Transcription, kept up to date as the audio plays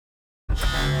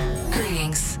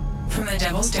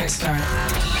Devil's Dirt Star,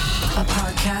 a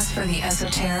podcast for the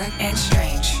esoteric and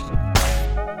strange.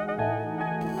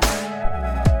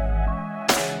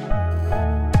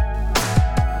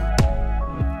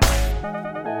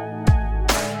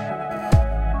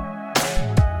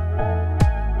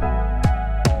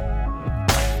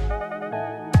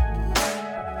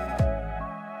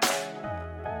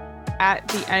 At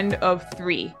the end of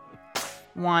 3.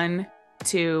 1,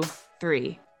 2,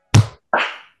 3.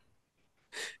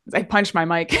 I punched my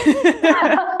mic.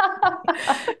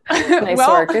 Nice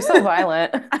work. You're so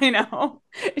violent. I know.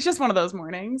 It's just one of those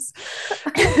mornings.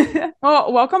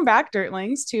 Well, welcome back,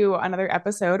 Dirtlings, to another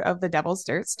episode of the Devil's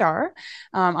Dirt Star.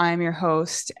 I'm your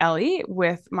host, Ellie,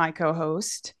 with my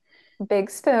co-host, Big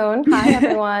Spoon. Hi,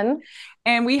 everyone.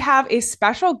 And we have a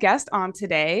special guest on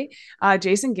today,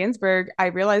 Jason Ginsburg. I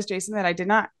realized, Jason, that I did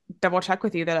not double check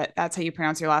with you that that's how you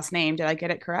pronounce your last name. Did I get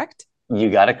it correct? You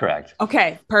got it correct.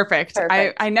 Okay, perfect.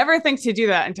 I never think to do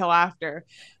that until after.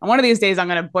 And one of these days, I'm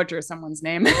going to butcher someone's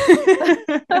name.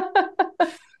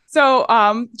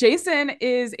 So Jason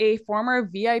is a former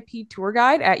VIP tour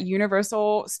guide at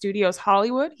Universal Studios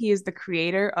Hollywood. He is the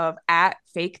creator of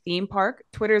 @Fake Theme Park,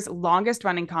 Twitter's longest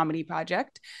running comedy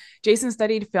project. Jason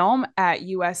studied film at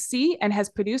USC and has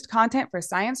produced content for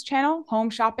Science Channel, Home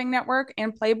Shopping Network,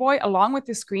 and Playboy, along with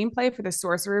the screenplay for The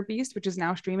Sorcerer Beast, which is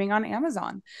now streaming on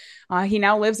Amazon. He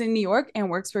now lives in New York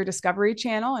and works for Discovery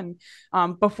Channel.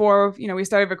 And before we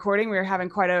started recording, we were having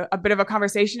quite a bit of a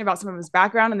conversation about some of his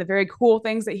background and the very cool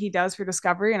things that he does for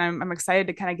Discovery. And I'm excited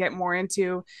to kind of get more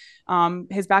into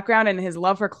his background and his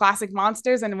love for classic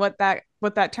monsters and what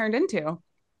that turned into.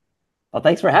 Well,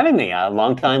 thanks for having me. A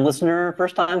long-time listener,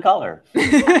 first-time caller.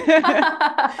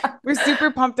 We're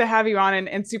super pumped to have you on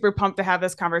and super pumped to have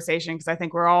this conversation because I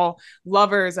think we're all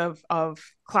lovers of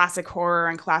classic horror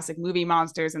and classic movie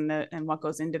monsters and what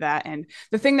goes into that. And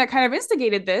the thing that kind of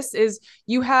instigated this is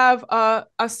you have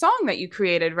a song that you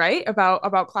created, right?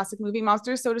 About classic movie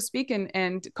monsters, so to speak,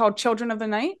 and called Children of the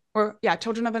Night,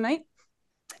 Children of the Night.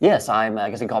 Yes, I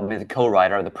guess you call me the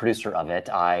co-writer, the producer of it.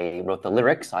 I wrote the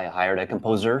lyrics. I hired a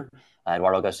composer,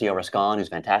 Eduardo Garcia Rascon, who's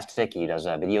fantastic. He does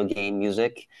video game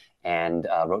music and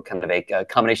wrote kind of a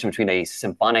combination between a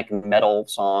symphonic metal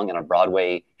song and a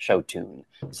Broadway show tune.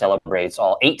 Celebrates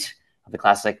all 8 of the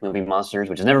classic movie monsters,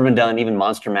 which has never been done. Even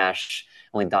Monster Mash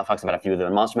only talks about a few of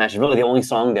them. Monster Mash is really the only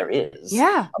song there is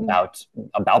about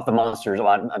the monsters,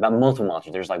 about multiple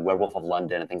monsters. There's like Werewolf of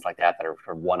London and things like that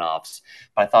are one-offs.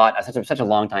 But I thought, as such a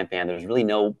long-time fan, there's really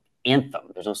no anthem.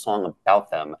 There's no song about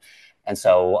them. And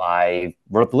so I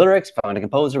wrote the lyrics, found a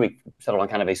composer. We settled on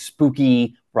kind of a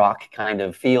spooky rock kind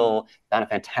of feel. Found a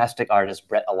fantastic artist,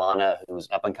 Brett Alana, who's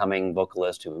an up-and-coming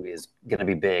vocalist who is going to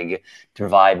be big, to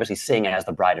provide, basically sing as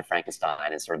the Bride of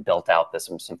Frankenstein, and sort of built out this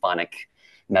symphonic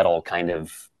metal kind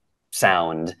of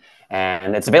sound.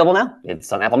 And it's available now.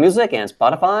 It's on Apple Music and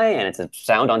Spotify, and it's a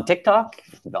sound on TikTok,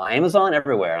 on Amazon,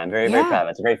 everywhere. I'm very, very proud of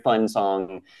it. It's a very fun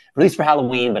song, released for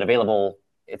Halloween, but available.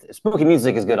 Spooky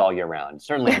music is good all year round,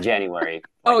 certainly in January.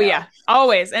 Yeah,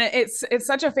 always. And it's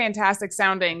such a fantastic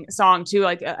sounding song too.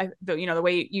 Like the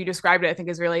way you described it, I think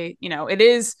is really,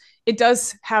 it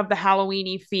does have the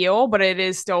Halloween-y feel, but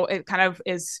it kind of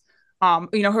is,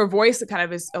 her voice kind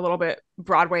of is a little bit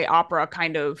Broadway opera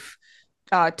kind of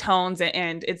tones,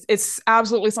 and it's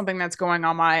absolutely something that's going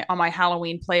on my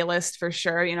Halloween playlist for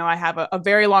sure. I have a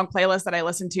very long playlist that I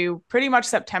listen to pretty much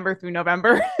September through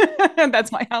November.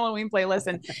 That's my Halloween playlist,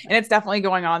 and it's definitely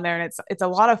going on there, and it's a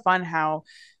lot of fun how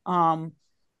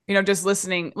just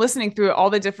listening through all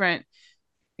the different,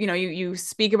 you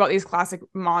speak about these classic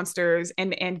monsters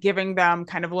and giving them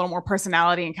kind of a little more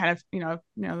personality, and kind of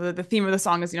the theme of the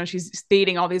song is she's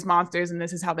stating all these monsters and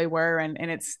this is how they were,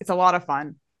 and it's a lot of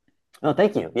fun. Oh,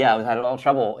 thank you. Yeah, I had a lot of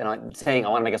trouble. Saying I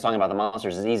want to make a song about the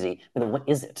monsters is easy, but then what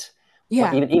is it?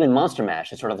 Yeah. Even Monster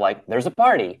Mash is sort of like, there's a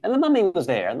party, and the mummy was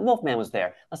there, and the Wolfman was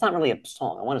there. That's not really a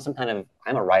song. I wanted some kind of,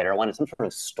 I'm a writer, I wanted some sort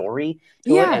of story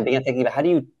to it, and began thinking about how do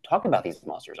you talk about these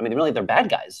monsters? I mean, really, they're bad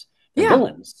guys. They're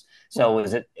villains. So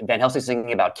is it Van Helsing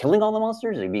singing about killing all the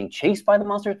monsters? Are you being chased by the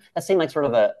monsters? That seemed like sort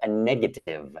of a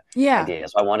negative idea.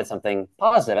 So I wanted something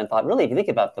positive and thought, really, if you think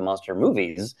about the monster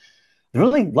movies, they're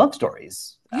really love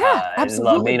stories. Yeah,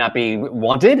 absolutely. Love may not be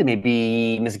wanted, it may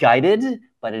be misguided,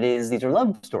 but these are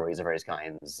love stories of various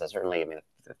kinds. Certainly,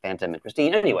 Phantom and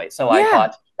Christine. Anyway, so I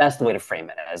thought that's the way to frame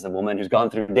it, as the woman who's gone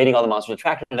through dating all the monsters,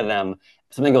 attracted to them,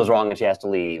 something goes wrong and she has to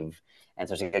leave. And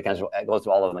so she kind of goes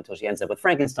through all of them until she ends up with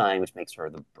Frankenstein, which makes her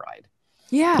the bride.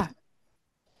 Yeah,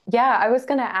 I was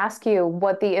going to ask you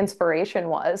what the inspiration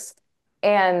was.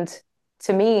 And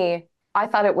to me, I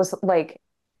thought it was like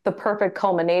the perfect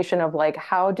culmination of like,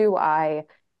 how do I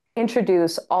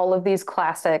introduce all of these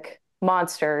classic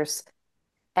monsters.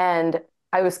 And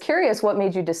I was curious what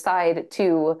made you decide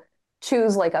to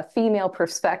choose like a female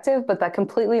perspective, but that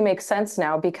completely makes sense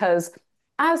now because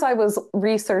as I was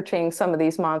researching some of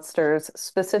these monsters,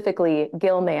 specifically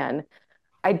Gilman,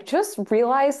 I just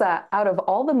realized that out of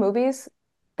all the movies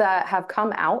that have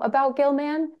come out about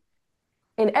Gilman,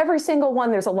 in every single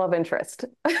one, there's a love interest.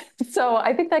 So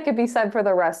I think that could be said for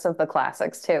the rest of the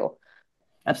classics too.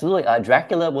 Absolutely.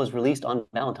 Dracula was released on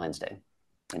Valentine's Day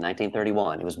in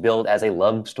 1931. It was billed as a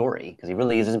love story because he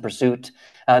really is in pursuit.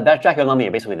 That Dracula and Mummy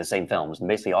are basically the same films and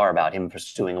basically are about him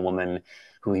pursuing a woman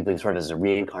who he believes sort of is a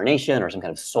reincarnation or some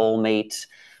kind of soulmate.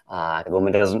 The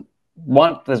woman doesn't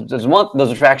want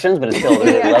those attractions, but it's still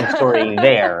a love story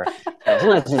there.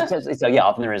 So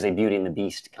often there is a Beauty and the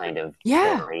Beast kind of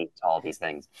story to all these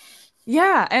things.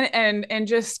 Yeah, and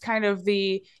just kind of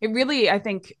it really, I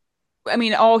think, I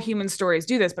mean, all human stories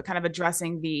do this, but kind of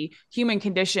addressing the human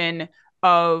condition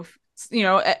of,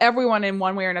 everyone in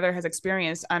one way or another has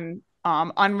experienced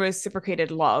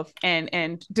unreciprocated love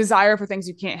and desire for things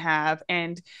you can't have,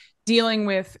 and dealing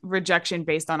with rejection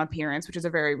based on appearance, which is a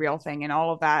very real thing, and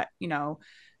all of that,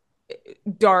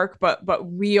 dark but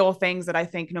real things that I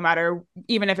think no matter,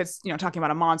 even if it's talking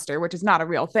about a monster, which is not a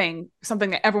real thing,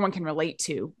 something that everyone can relate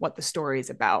to what the story is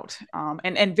about.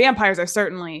 And vampires are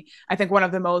certainly, I think, one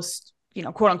of the most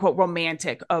quote unquote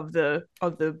romantic of the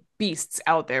beasts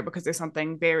out there, because there's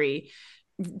something very,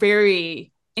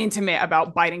 very intimate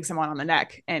about biting someone on the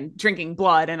neck and drinking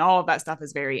blood, and all of that stuff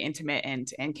is very intimate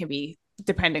and can be,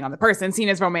 depending on the person, seen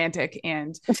as romantic.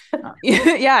 And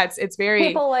yeah, it's very,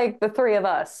 people like the three of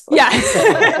us. Yeah.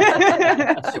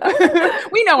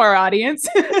 We know our audience.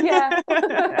 Yeah.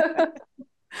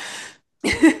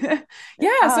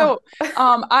 Yeah. So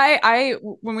I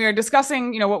when we were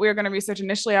discussing what we were going to research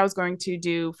initially, I was going to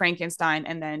do Frankenstein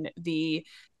and then the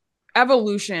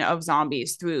evolution of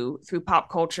zombies through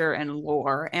pop culture and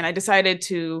lore, and I decided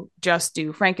to just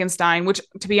do Frankenstein, which,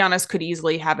 to be honest, could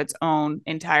easily have its own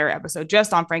entire episode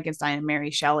just on Frankenstein and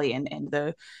Mary Shelley and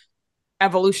the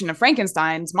evolution of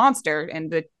Frankenstein's monster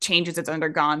and the changes it's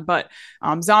undergone. But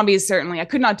zombies, certainly I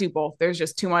could not do both. There's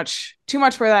just too much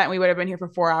for that, and we would have been here for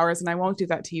 4 hours, and I won't do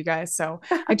that to you guys, so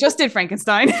I just did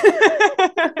Frankenstein.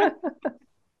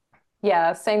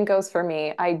 Yeah, same goes for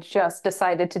me. I just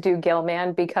decided to do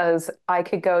Gilman because I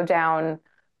could go down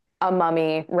a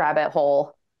mummy rabbit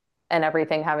hole and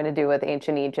everything having to do with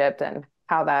ancient Egypt and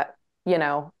how that,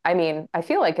 I mean, I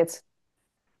feel like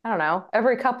I don't know,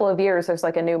 every couple of years there's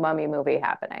like a new mummy movie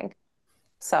happening.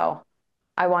 So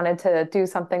I wanted to do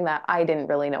something that I didn't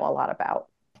really know a lot about.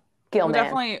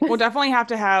 Gilman. We'll definitely have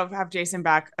to have Jason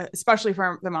back, especially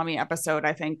for the mummy episode.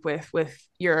 I think with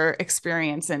your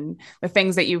experience and the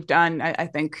things that you've done, I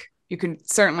think you can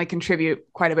certainly contribute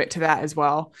quite a bit to that as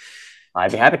well.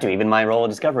 I'd be happy to. Even my role at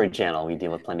Discovery Channel, we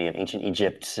deal with plenty of ancient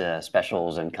Egypt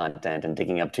specials and content and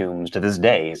digging up tombs to this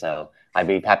day. So I'd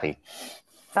be happy.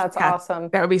 That's awesome.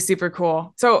 That would be super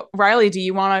cool. So Riley, do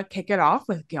you want to kick it off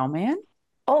with Gilman?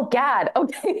 Oh, Gad.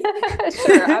 Okay.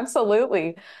 Sure,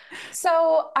 absolutely.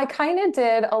 So I kind of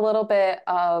did a little bit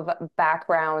of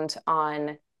background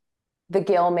on the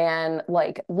Gilman,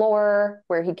 like lore,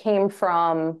 where he came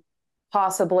from,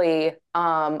 possibly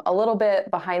a little bit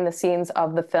behind the scenes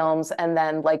of the films, and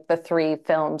then like the 3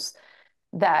 films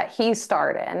that he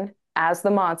starred in as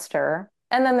the monster.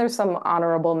 And then there's some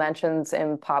honorable mentions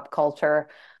in pop culture.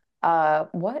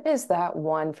 What is that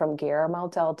one from Guillermo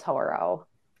del Toro?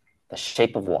 The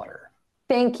Shape of Water.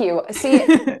 Thank you. See,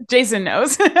 Jason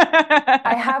knows.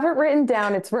 I have it written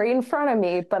down. It's right in front of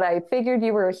me, but I figured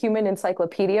you were a human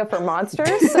encyclopedia for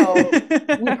monsters, so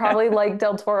you probably like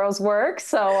Del Toro's work.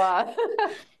 So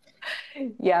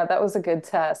yeah, that was a good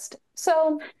test.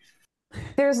 So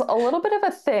there's a little bit of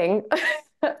a thing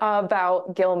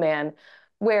about Gilman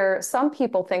where some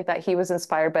people think that he was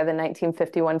inspired by the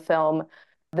 1951 film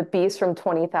The Beast from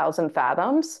 20,000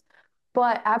 Fathoms.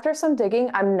 But after some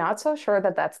digging, I'm not so sure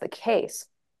that that's the case.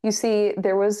 You see,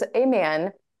 there was a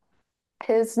man,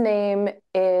 his name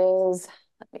is,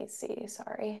 let me see,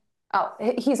 sorry. Oh,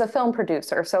 he's a film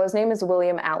producer. So his name is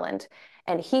William Allen.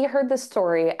 And he heard this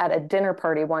story at a dinner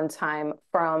party one time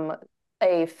from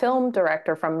a film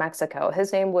director from Mexico.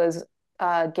 His name was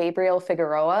Gabriel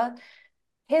Figueroa.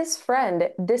 His friend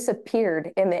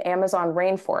disappeared in the Amazon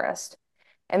rainforest.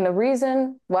 And the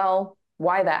reason, well,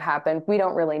 why that happened, we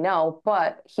don't really know,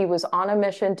 but he was on a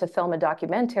mission to film a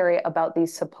documentary about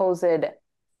these supposed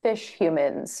fish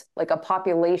humans, like a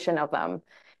population of them.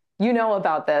 You know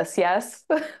about this, yes?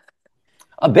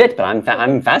 A bit, but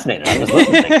I'm fascinated. I'm just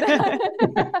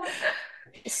listening.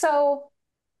 So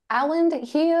Alan,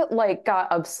 he like got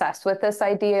obsessed with this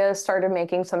idea, started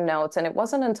making some notes, and it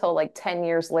wasn't until like 10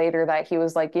 years later that he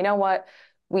was like, you know what?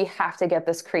 We have to get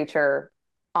this creature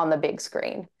on the big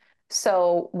screen.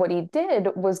 So what he did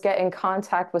was get in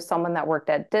contact with someone that worked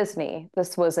at Disney.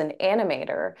 This was an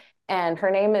animator, and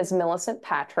her name is Millicent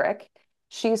Patrick.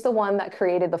 She's the one that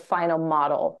created the final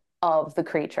model of the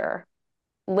creature,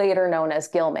 later known as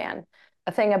Gilman.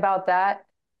 A thing about that,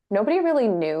 nobody really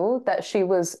knew that she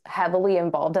was heavily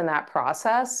involved in that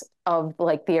process of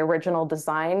like the original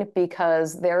design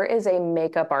because there is a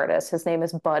makeup artist. His name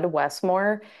is Bud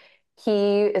Westmore.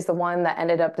 He is the one that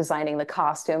ended up designing the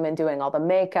costume and doing all the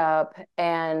makeup.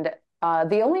 And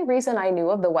the only reason I knew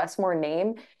of the Westmore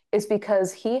name is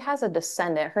because he has a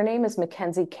descendant. Her name is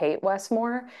Mackenzie Kate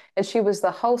Westmore, and she was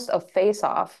the host of Face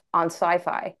Off on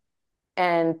Sci-Fi.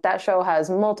 And that show has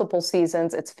multiple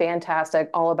seasons. It's fantastic,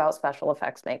 all about special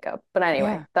effects makeup. But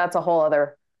anyway, Yeah. that's a whole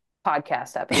other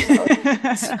podcast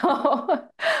episode. So,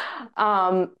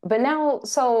 but now,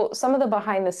 so some of the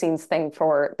behind the scenes thing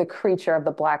for the creature of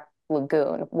the Black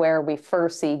Lagoon, where we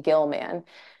first see Gilman,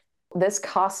 this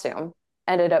costume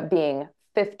ended up being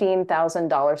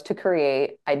 $15,000 to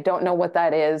create. I don't know what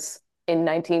that is in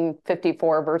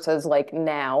 1954 versus like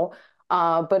now.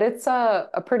 But it's a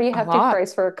pretty A hefty lot.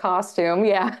 price for a costume.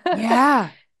 Yeah. Yeah.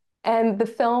 And the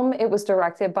film, it was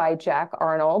directed by Jack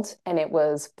Arnold and it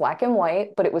was black and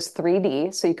white, but it was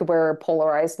 3D. So you could wear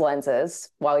polarized lenses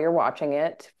while you're watching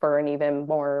it for an even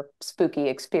more spooky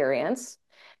experience.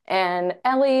 And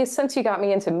Ellie, since you got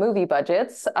me into movie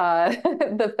budgets,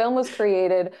 the film was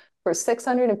created for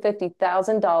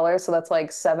 $650,000. So that's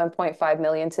like 7.5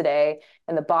 million today.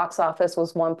 And the box office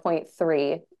was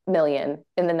 1.3 million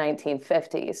in the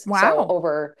 1950s. So Wow.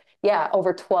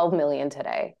 over 12 million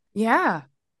today. Yeah.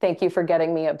 Thank you for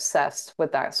getting me obsessed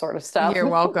with that sort of stuff. You're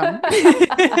welcome.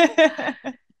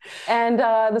 And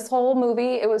this whole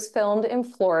movie, it was filmed in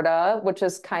Florida, which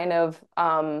is kind of,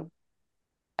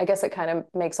 I guess it kind of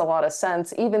makes a lot of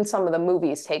sense. Even some of the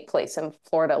movies take place in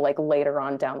Florida, like later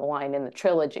on down the line in the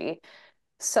trilogy.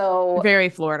 So, Very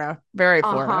Florida. Very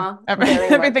Florida. uh-huh, very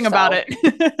much Everything about so.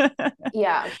 it.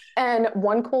 Yeah. And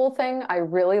one cool thing I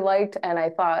really liked, and I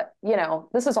thought,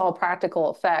 this is all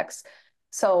practical effects.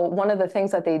 So one of the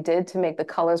things that they did to make the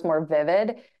colors more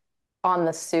vivid on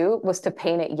the suit was to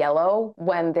paint it yellow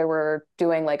when they were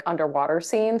doing like underwater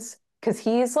scenes. Because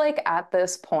he's like at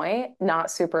this point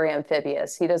not super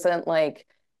amphibious. He doesn't like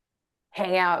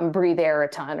hang out and breathe air a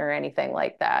ton or anything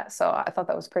like that. So I thought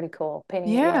that was pretty cool, painting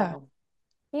it Yeah. yellow.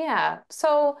 Yeah.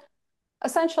 So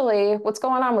essentially, what's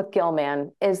going on with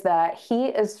Gilman is that he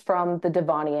is from the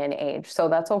Devonian age. So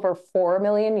that's over 4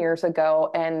 million years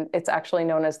ago, and it's actually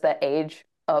known as the age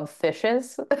of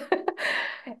fishes.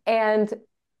 And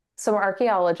some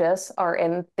archaeologists are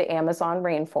in the Amazon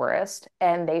rainforest,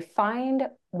 and they find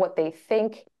what they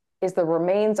think is the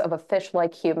remains of a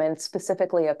fish-like human,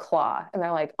 specifically a claw. And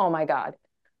they're like, oh my God,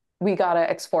 we got to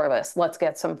explore this. Let's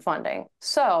get some funding.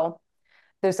 So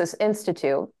there's this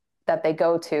institute that they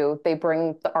go to, they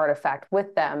bring the artifact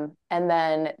with them, and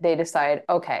then they decide,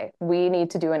 okay, we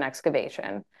need to do an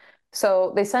excavation.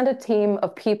 So they send a team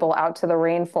of people out to the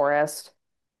rainforest,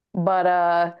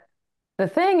 but the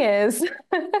thing is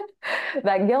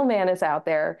that Gilman is out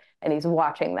there and he's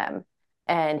watching them,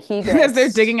 and he As they're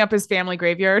gets digging up his family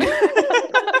graveyard. that's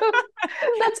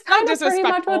Not kind of pretty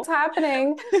much disrespectful. what's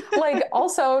happening. Like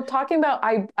also talking about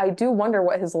I do wonder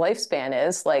what his lifespan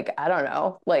is. Like, I don't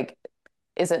know. Like,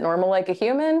 is it normal like a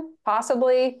human?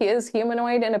 Possibly. He is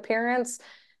humanoid in appearance.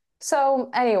 So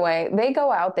anyway, they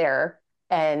go out there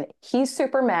and he's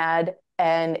super mad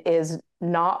and is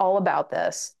not all about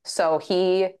this. So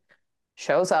he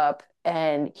shows up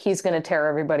and he's going to tear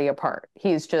everybody apart.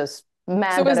 He's just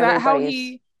mad So that is that how everybody's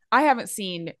he I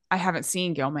haven't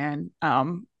seen Gilman.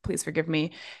 Please forgive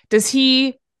me. Does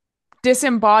he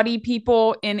disembody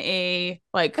people in a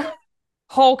like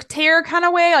Hulk tear kind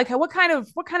of way? Like what kind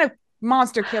of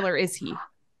monster killer is he?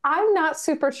 I'm not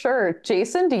super sure.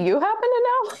 Jason, do you happen to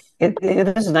know?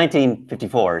 This is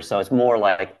 1954, so it's more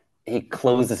like he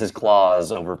closes his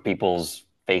claws over people's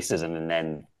faces, and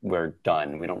then we're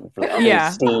done. I don't really Yeah.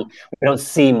 see, we don't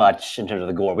see much in terms of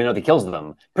the gore. We know that he kills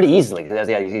them pretty easily. He has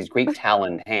these great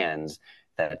talon hands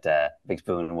that Big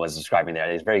Spoon was describing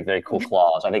there. These very, very cool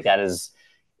claws. I think that is,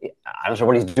 I'm not sure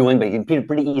what he's doing, but he can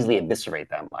pretty easily eviscerate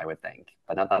them, I would think.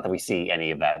 But not that we see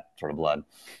any of that sort of blood.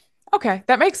 Okay,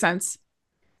 that makes sense.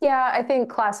 Yeah, I think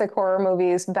classic horror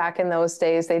movies back in those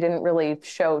days, they didn't really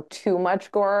show too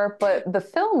much gore, but the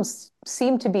films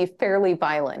seem to be fairly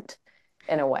violent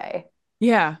in a way.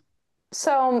 Yeah.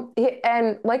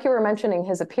 And like you were mentioning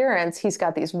his appearance, he's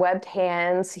got these webbed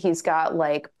hands, he's got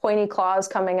like pointy claws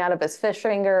coming out of his fish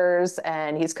fingers,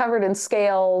 and he's covered in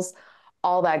scales,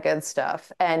 all that good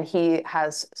stuff. And he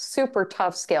has super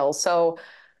tough skills. So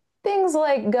things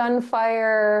like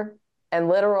gunfire and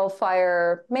literal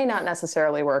fire may not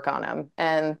necessarily work on him.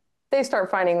 And they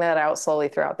start finding that out slowly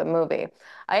throughout the movie.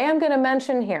 I am going to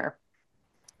mention here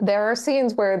there are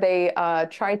scenes where they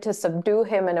try to subdue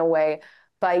him in a way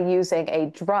by using a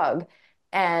drug,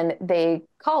 and they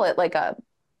call it like a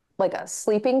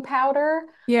sleeping powder,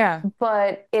 Yeah.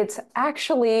 but it's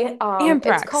actually it's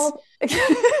Anthrax. called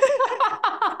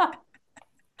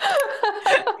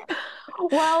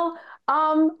well,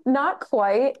 not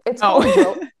quite. It's Oh.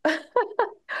 called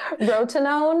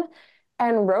rotenone.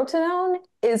 And rotenone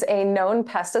is a known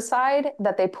pesticide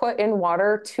that they put in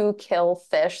water to kill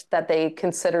fish that they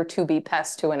consider to be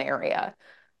pests to an area.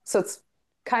 So it's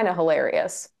kind of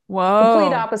hilarious. Complete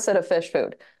Whoa. opposite of fish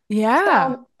food.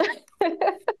 Yeah. So,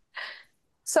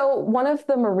 so one of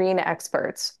the marine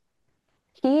experts,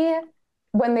 he,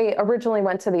 when they originally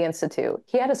went to the institute,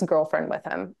 he had his girlfriend with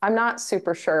him. I'm not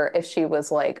super sure if she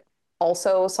was like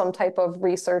also some type of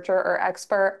researcher or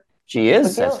expert. She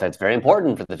is. But That's very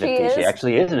important for the she 50s. She is?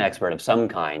 actually is an expert of some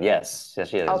kind. Yes. Yes,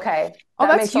 she is. Okay. Oh,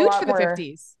 That that's makes a huge for lot the more.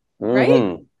 50s, right?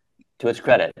 Hmm. To its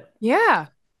credit. Yeah.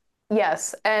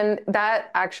 Yes, and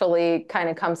that actually kind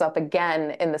of comes up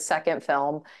again in the second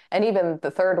film, and even the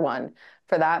third one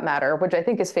for that matter, which I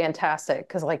think is fantastic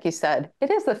because, like you said, it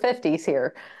is the 50s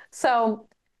here. So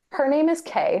her name is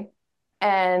Kay,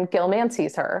 and Gilman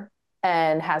sees her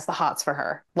and has the hots for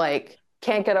her. Like,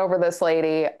 can't get over this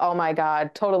lady. Oh my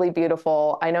God, totally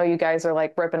beautiful. I know you guys are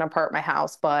like ripping apart my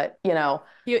house, but He I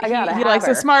he gotta he have likes a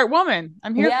her. smart woman.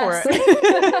 I'm here for Yes.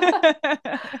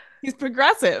 it. He's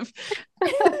progressive.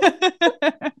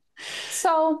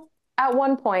 So at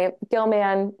one point,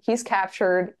 Gilman, he's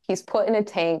captured, he's put in a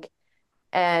tank,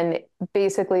 and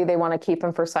basically they want to keep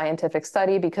him for scientific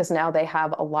study because now they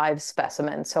have a live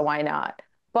specimen, so why not?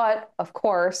 But of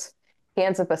course, he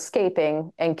ends up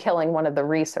escaping and killing one of the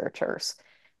researchers.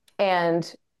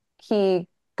 And he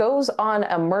goes on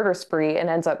a murder spree and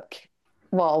ends up,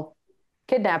 well,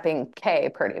 kidnapping Kay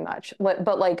pretty much,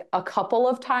 but like a couple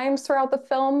of times throughout the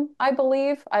film, I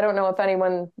believe. I don't know if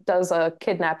anyone does a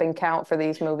kidnapping count for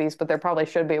these movies, but there probably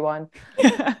should be one.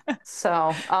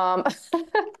 So,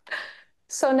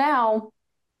 so now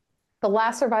the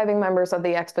last surviving members of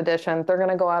the expedition, they're going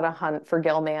to go out a hunt for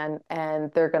Gilman,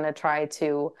 and they're going to try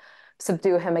to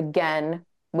subdue him again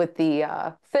with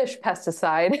the fish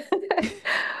pesticide.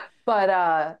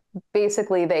 But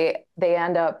basically, they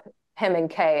end up him and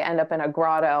Kay end up in a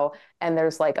grotto, and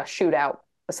there's like a shootout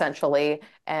essentially.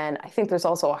 And I think there's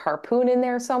also a harpoon in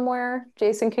there somewhere.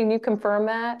 Jason, can you confirm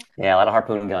that? Yeah, a lot of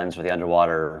harpoon guns for the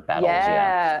underwater battles.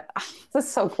 Yeah. Yeah, this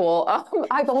is so cool.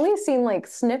 I've only seen like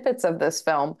snippets of this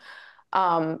film.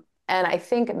 And I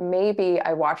think maybe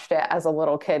I watched it as a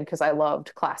little kid because I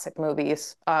loved classic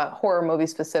movies, horror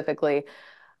movies specifically.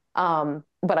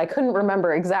 But I couldn't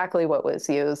remember exactly what was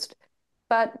used.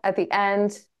 But at the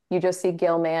end, you just see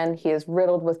Gilman. He is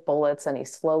riddled with bullets and he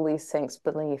slowly sinks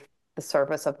beneath the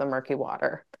surface of the murky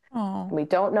water. And Oh, we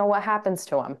don't know what happens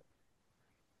to him.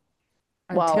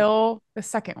 Well, until the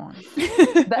second one.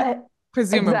 that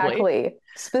Presumably. exactly.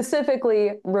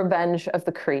 Specifically, Revenge of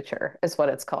the Creature is what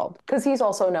it's called, because he's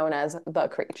also known as the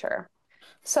Creature.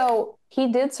 So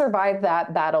he did survive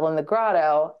that battle in the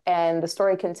grotto, and the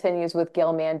story continues with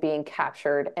Gilman being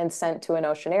captured and sent to an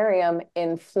oceanarium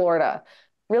in Florida,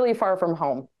 really far from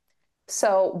home.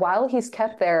 So while he's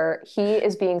kept there, he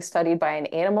is being studied by an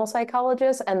animal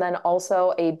psychologist and then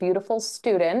also a beautiful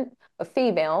student, a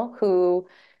female, who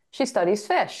she studies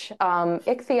fish.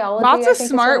 Ichthyology, Lots I of think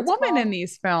is what smart it's women called. in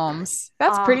these films.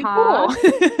 That's pretty Uh-huh.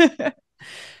 cool.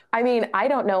 I mean, I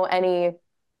don't know any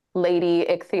lady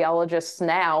ichthyologists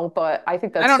now, but I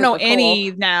think I that's don't know super cool.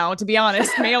 any now, to be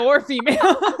honest, male or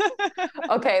female.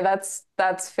 Okay,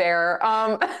 that's fair.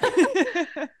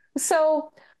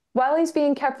 So while he's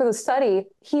being kept for the study,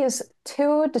 he is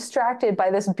too distracted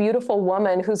by this beautiful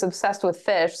woman who's obsessed with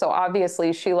fish. So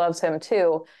obviously she loves him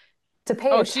too, to pay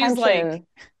Oh, she's like attention.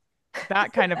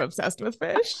 that kind of obsessed with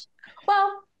fish.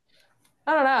 Well,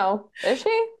 I don't know. Is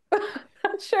she?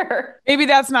 Not sure. Maybe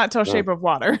that's not till Mm. Shape of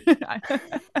Water.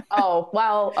 Oh,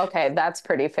 well, okay, that's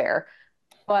pretty fair.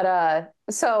 But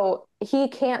so he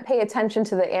can't pay attention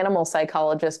to the animal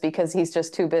psychologist because he's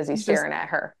just too busy He's just staring at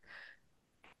her.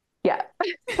 Yeah.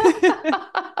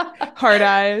 hard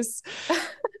eyes.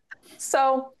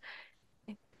 So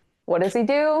what does he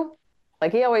do?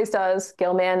 Like he always does,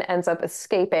 Gilman ends up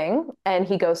escaping and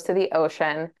he goes to the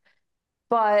ocean.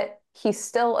 But he's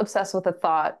still obsessed with the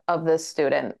thought of this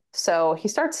student. So he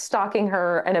starts stalking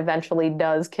her and eventually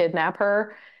does kidnap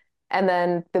her. And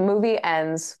then the movie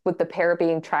ends with the pair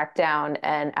being tracked down.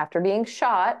 And after being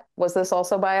shot, was this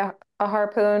also by a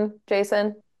harpoon,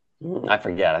 Jason? I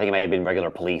forget. I think it might have been regular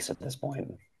police at this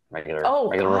point. Regular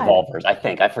God. revolvers. I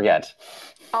think. I forget.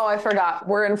 Oh, I forgot.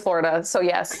 We're in Florida, so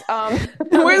yes.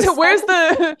 Where's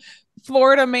the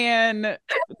Florida man,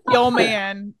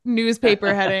 Gilman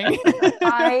newspaper heading?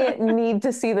 I need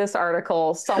to see this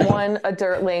article. Someone, a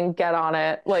dirtling, get on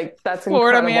it. Like, that's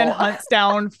Florida incredible. man hunts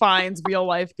down, finds real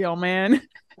life Gilman,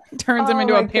 turns him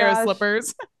into a pair of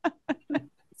slippers.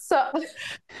 So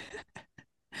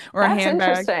or a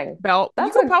handbag, interesting. belt. You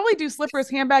could probably do slippers,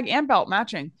 handbag, and belt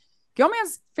matching.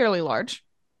 Gilman's fairly large.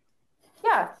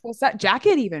 Yeah. What's that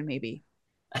jacket even maybe?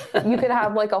 You could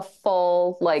have like a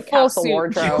full castle suit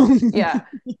wardrobe. Yeah.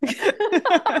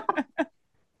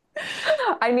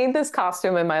 I need this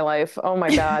costume in my life. Oh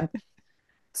my God.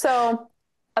 So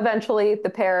eventually the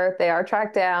pair, they are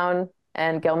tracked down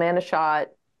and Gilman is shot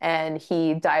and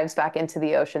he dives back into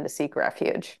the ocean to seek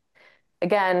refuge.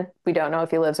 Again, we don't know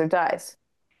if he lives or dies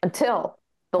until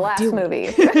the last movie.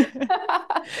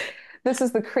 This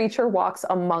is The Creature Walks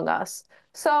Among Us.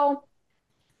 So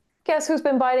guess who's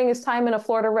been biding his time in a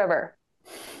Florida river?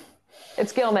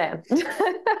 It's Gilman.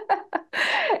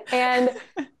 And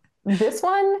this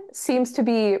one seems to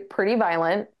be pretty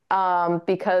violent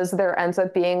because there ends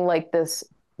up being like this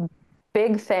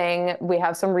big thing. We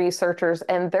have some researchers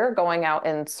and they're going out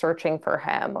and searching for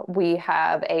him. We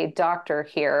have a doctor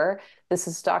here. This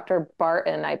is Dr.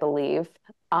 Barton, I believe.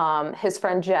 His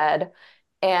friend Jed.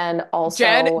 And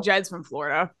also Jed's from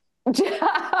Florida. Is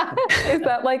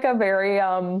that like a very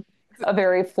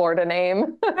Florida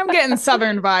name? I'm getting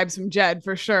Southern vibes from Jed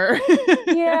for sure.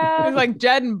 Yeah. It's like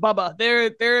Jed and Bubba.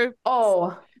 They're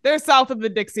south of the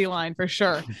Dixie line for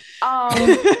sure.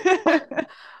 Bubba's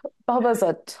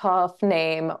a tough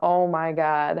name. Oh my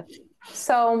God.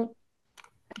 So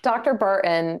Dr.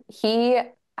 Barton, he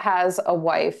has a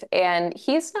wife and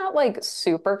he's not like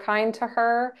super kind to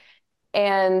her.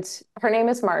 And her name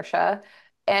is Marcia.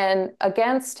 And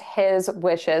against his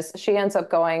wishes, she ends up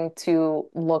going to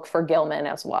look for Gilman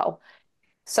as well.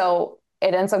 So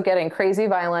it ends up getting crazy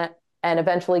violent. And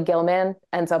eventually Gilman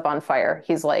ends up on fire.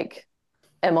 He's like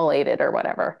immolated or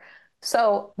whatever.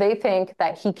 So they think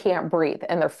that he can't breathe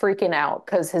and they're freaking out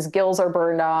because his gills are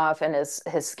burned off and his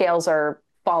scales are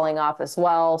falling off as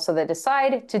well. So they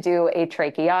decide to do a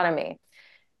tracheotomy.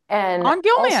 And on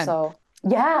Gilman. Also,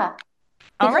 yeah.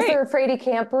 Because they're afraid he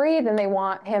can't breathe and they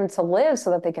want him to live so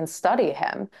that they can study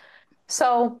him.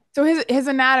 So his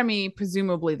anatomy,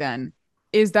 presumably then,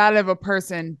 is that of a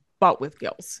person, but with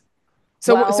gills.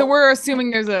 So we're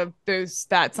assuming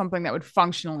that's something that would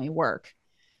functionally work.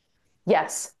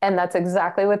 Yes. And that's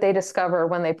exactly what they discover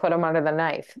when they put him under the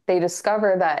knife. They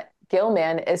discover that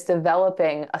Gilman is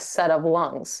developing a set of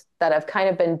lungs that have kind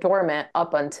of been dormant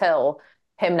up until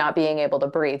him not being able to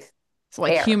breathe. So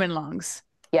like human lungs.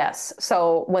 Yes.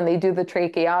 So when they do the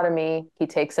tracheotomy, he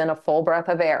takes in a full breath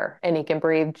of air and he can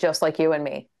breathe just like you and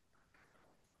me.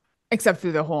 Except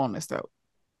through the hole in his throat.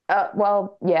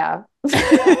 Well, yeah.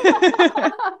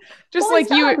 Just like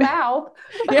you. A mouth.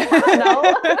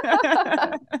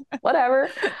 Yeah. Whatever.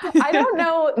 I don't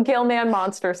know Gilman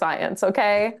monster science,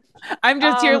 okay? I'm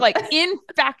just here like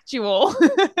infactual.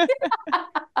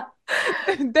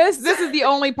 This is the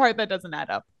only part that doesn't add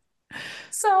up.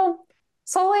 So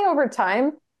slowly over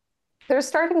time, they're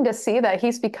starting to see that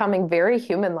he's becoming very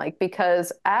human-like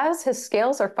because as his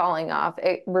scales are falling off,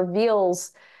 it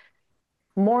reveals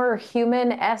more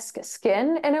human-esque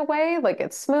skin in a way. Like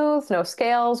it's smooth, no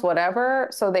scales, whatever.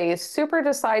 So they super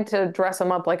decide to dress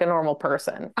him up like a normal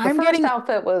person. The first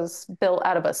outfit was built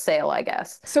out of a sail, I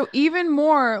guess. So even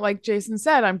more, like Jason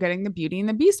said, I'm getting the Beauty and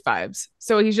the Beast vibes.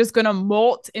 So he's just going to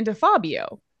molt into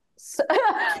Fabio.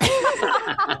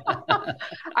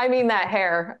 I mean, that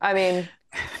hair. I mean,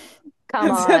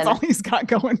 come on. That's all he's got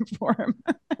going for him.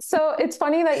 So it's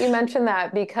funny that you mentioned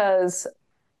that because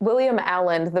William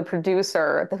Allen, the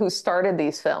producer who started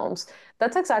these films,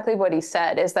 that's exactly what he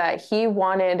said, is that he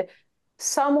wanted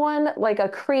someone like a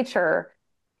creature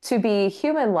to be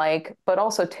human-like, but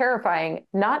also terrifying.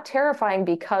 Not terrifying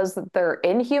because they're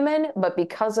inhuman, but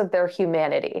because of their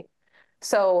humanity.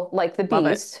 So like the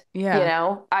Beast, yeah. You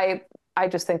know, I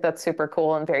just think that's super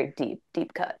cool and very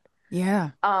deep cut.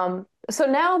 Yeah. So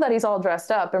now that he's all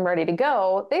dressed up and ready to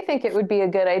go, they think it would be a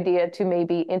good idea to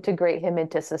maybe integrate him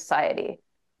into society.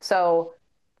 So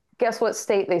guess what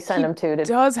state they send him to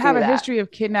does have a history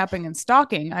of kidnapping and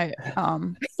stalking.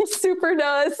 He super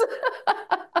does.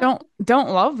 don't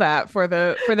love that for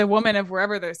the woman of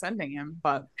wherever they're sending him,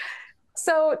 but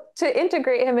So to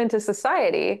integrate him into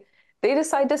society, they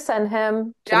decide to send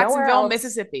him to nowhere Jacksonville, else.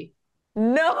 Mississippi.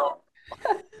 No,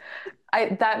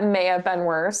 that may have been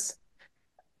worse.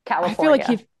 I feel like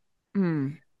California. he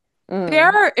mm. They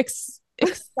Mm. are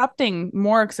accepting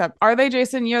more accept. Are they,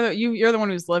 Jason? You're the one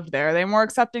who's lived there. Are they more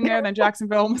accepting there than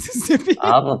Jacksonville, Mississippi?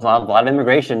 A lot of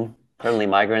immigration. Currently,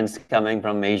 migrants coming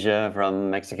from Asia,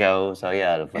 from Mexico. So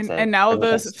yeah, it's a And now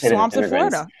pretty much the a state of swamps of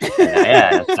immigrants. Florida. And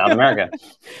yeah, South America.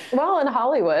 Well, in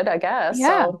Hollywood, I guess.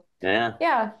 Yeah. So Yeah.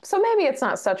 yeah, so maybe it's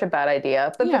not such a bad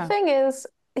idea. But the Yeah. thing is,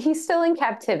 he's still in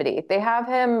captivity. They have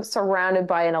him surrounded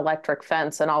by an electric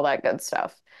fence and all that good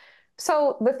stuff.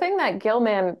 So the thing that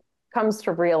Gilman comes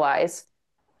to realize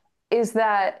is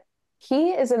that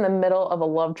he is in the middle of a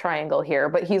love triangle here,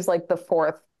 but he's like the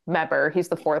fourth member. He's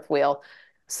the fourth wheel.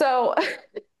 So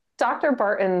Dr.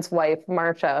 Barton's wife,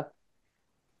 Marcia,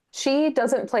 she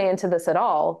doesn't play into this at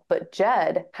all, but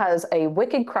Jed has a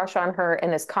wicked crush on her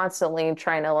and is constantly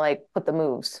trying to like put the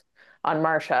moves on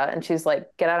Marcia. And she's like,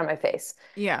 get out of my face.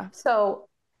 Yeah. So,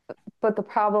 but the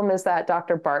problem is that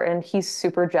Dr. Barton, he's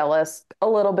super jealous, a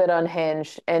little bit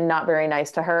unhinged, and not very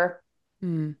nice to her.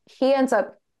 Mm. He ends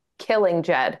up killing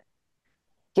Jed.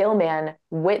 Gilman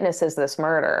witnesses this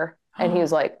murder and he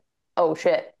was like, oh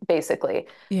shit, basically.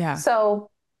 Yeah. So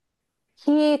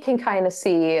he can kind of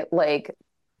see like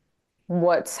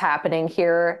what's happening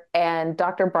here. And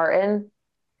Dr. Barton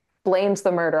blames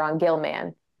the murder on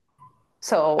Gilman.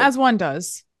 So, as one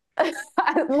does.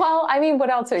 well, I mean, what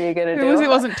else are you going to do? It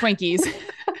wasn't Twinkies.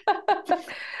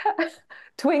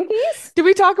 Twinkies? Did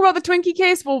we talk about the Twinkie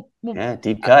case? Yeah,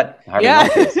 deep cut. Yeah.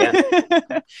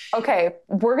 Okay,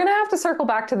 we're going to have to circle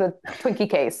back to the Twinkie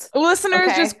case. Listeners,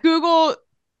 okay? Just Google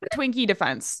Twinkie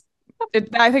defense.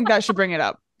 I think that should bring it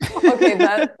up. Okay,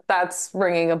 that's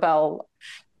ringing a bell.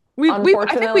 I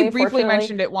think we briefly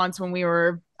mentioned it once when we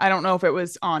were, I don't know if it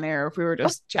was on air, if we were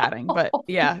just chatting, but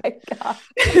yeah. Oh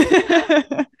my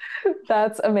God.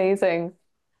 That's amazing.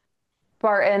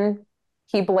 Barton,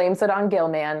 he blames it on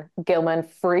Gilman. Gilman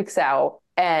freaks out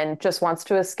and just wants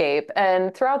to escape.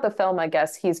 And throughout the film, I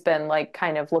guess he's been like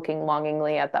kind of looking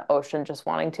longingly at the ocean, just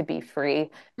wanting to be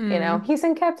free. You know, he's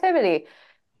in captivity,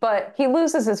 but he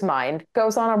loses his mind,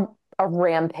 goes on a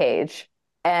rampage,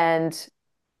 and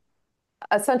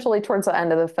essentially towards the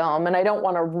end of the film, and I don't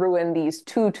want to ruin these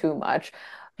too much,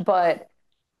 but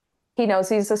he knows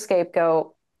he's a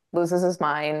scapegoat, loses his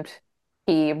mind.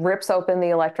 He rips open the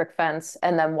electric fence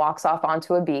and then walks off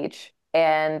onto a beach.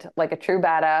 And like a true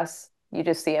badass, you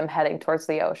just see him heading towards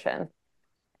the ocean.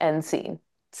 End scene.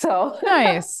 So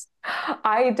nice.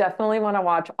 I definitely want to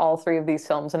watch all three of these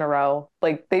films in a row.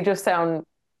 Like they just sound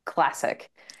classic.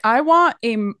 I want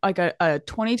a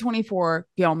 2024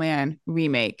 Gilman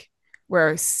remake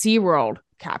where SeaWorld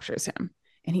captures him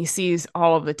and he sees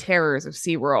all of the terrors of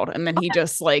SeaWorld and then he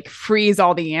just like frees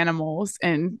all the animals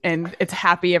and it's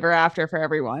happy ever after for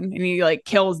everyone and he like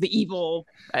kills the evil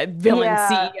villain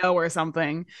CEO or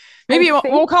something. Maybe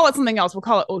we'll call it something else. We'll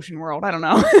call it Ocean World. I don't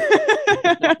know.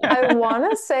 I want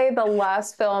to say the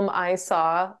last film I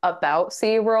saw about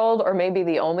SeaWorld, or maybe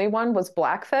the only one, was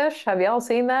Blackfish. Have y'all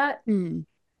seen that?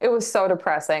 It was so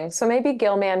depressing. So maybe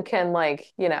Gilman can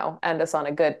like, end us on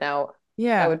a good note.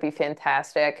 Yeah. That would be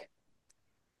fantastic.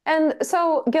 And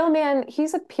so Gilman,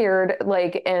 he's appeared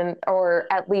like in, or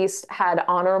at least had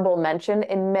honorable mention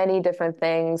in many different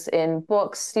things in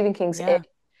books. Stephen King's It.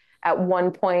 At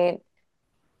one point,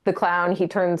 the clown, he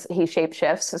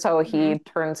shapeshifts. So he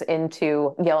turns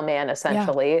into Gilman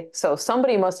essentially. Yeah. So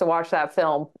somebody must have watched that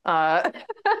film.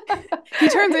 He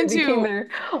turns into their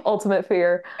ultimate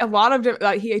fear. A lot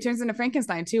of, he turns into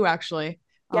Frankenstein too, actually.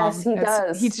 Yes, he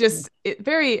does. He's just it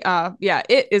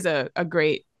is a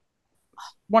great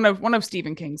one of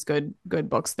Stephen King's good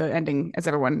books. The ending, as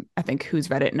everyone I think who's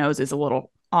read it knows, is a little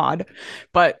odd,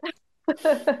 but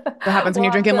what happens when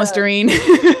you're drinking Listerine?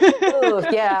 Ooh,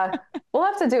 yeah, we'll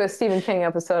have to do a Stephen King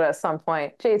episode at some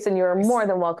point. Jason, you are more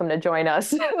than welcome to join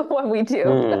us when we do.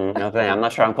 Okay, I'm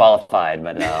not sure I'm qualified,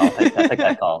 but I'll take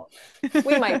that call.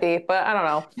 We might be, but I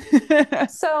don't know.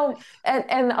 So,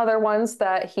 and other ones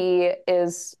that he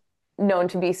is known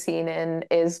to be seen in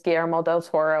is Guillermo del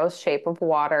Toro's Shape of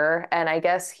Water. And I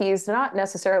guess he's not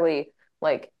necessarily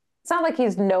like, it's not like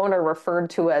he's known or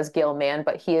referred to as Gilman,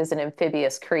 but he is an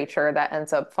amphibious creature that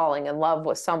ends up falling in love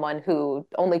with someone who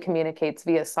only communicates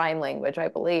via sign language, I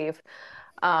believe.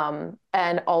 And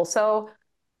also,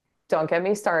 don't get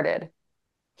me started,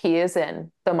 he is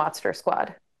in the Monster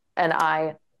Squad. And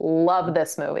I love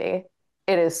this movie.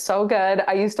 It is so good.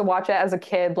 I used to watch it as a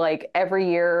kid, like every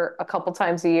year, a couple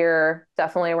times a year,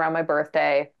 definitely around my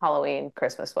birthday, Halloween,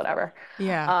 Christmas, whatever.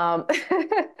 Yeah. Um,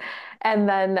 and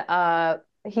then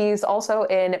he's also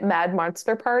in Mad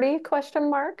Monster Party, question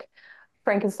mark,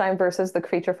 Frankenstein versus the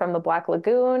Creature from the Black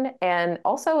Lagoon, and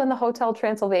also in the Hotel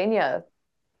Transylvania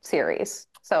series.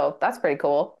 So that's pretty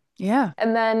cool. Yeah.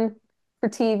 And then for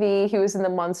TV, he was in the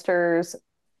Munsters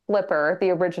Flipper,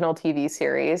 the original TV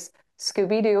series,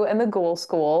 Scooby-Doo and the Ghoul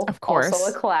School, Of also a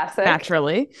course. classic.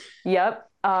 Naturally. Yep.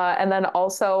 And then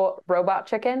also Robot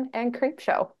Chicken and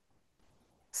Creepshow. It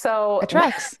So,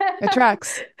 tracks. It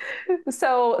tracks.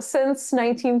 so since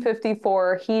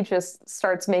 1954, he just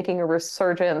starts making a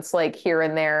resurgence like here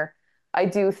and there. I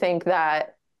do think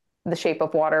that The Shape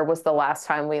of Water was the last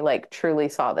time we like truly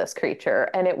saw this creature,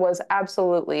 and it was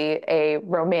absolutely a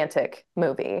romantic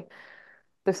movie.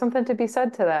 There's something to be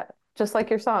said to that, just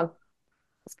like your song.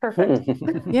 It's perfect.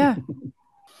 Yeah.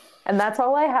 And that's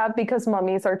all I have because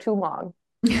mummies are too long.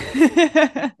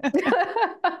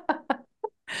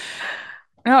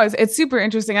 No, it's super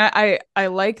interesting. I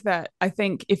like that. I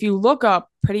think if you look up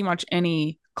pretty much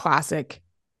any classic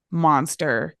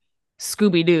monster,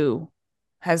 Scooby Doo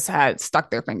has had stuck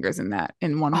their fingers in that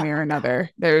in one Oh way or my God. another.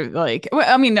 They're like,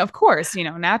 well, I mean, of course,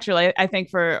 naturally, I think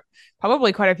for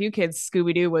probably quite a few kids,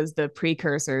 Scooby Doo was the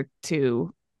precursor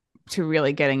to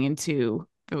really getting into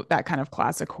that kind of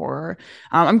classic horror.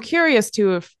 I'm curious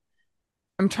too if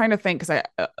I'm trying to think because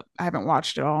I haven't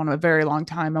watched it all in a very long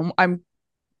time. I'm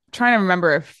trying to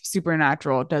remember if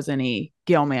Supernatural does any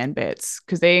Gilman bits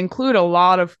because they include a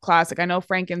lot of classic. I know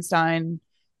Frankenstein,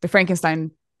 the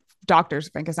Frankenstein doctors,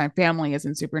 Frankenstein family is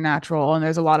in Supernatural, and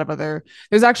there's a lot of other.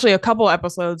 There's actually a couple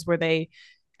episodes where they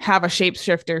have a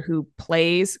shapeshifter who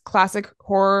plays classic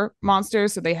horror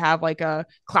monsters. So they have like a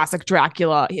classic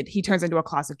Dracula. He turns into a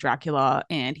classic Dracula,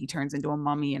 and he turns into a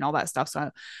mummy and all that stuff. So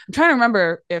I'm trying to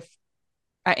remember if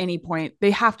at any point they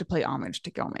have to play homage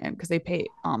to Gilman because they pay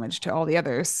homage to all the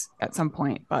others at some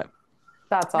point, but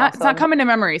That's it's not awesome. coming to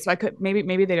memory. So I could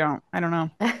maybe they don't. I don't know.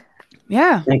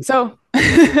 Yeah. So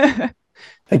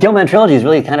The Gilman trilogy is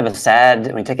really kind of a sad.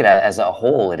 I mean, take it as a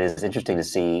whole. It is interesting to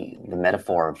see the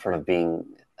metaphor of sort of being,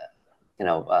 you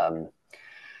know,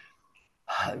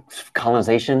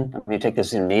 colonization. I mean, you take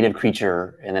this native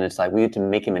creature, and then it's like we have to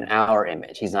make him in our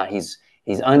image. He's not. He's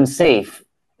unsafe.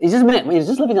 He's just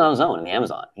living on his own in the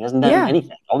Amazon. He hasn't done yeah.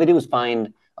 anything. All they do is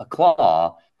find a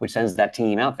claw, which sends that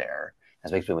team out there,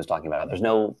 as Wakefield was talking about. There's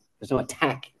no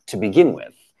attack to begin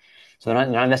with. So they're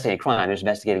not investigating a crime. They're just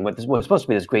investigating what's supposed to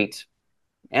be this great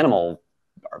animal,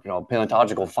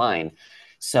 paleontological find.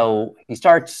 So he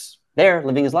starts there,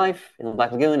 living his life in the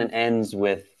Black Lagoon, and ends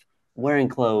with wearing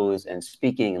clothes and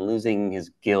speaking and losing his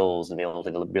gills and be able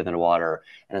to breathe underwater.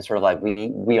 And it's sort of like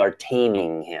we are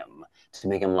taming him to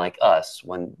make him like us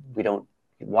when we don't.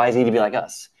 Why does he need to be like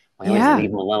us? Why can't we just leave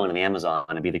him alone in the Amazon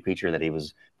and be the creature that he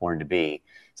was born to be?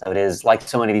 So it is like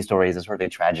so many of these stories. It's sort of a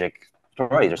tragic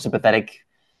story. They're sympathetic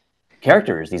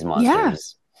characters. These Yeah.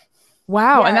 monsters.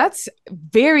 Wow. And Yeah. that's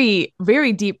very,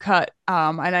 very deep cut.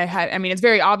 And I mean, it's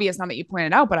very obvious now that you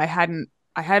pointed out, but I hadn't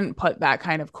put that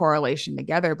kind of correlation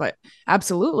together, but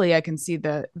absolutely I can see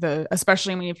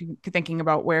especially, I mean, if you're thinking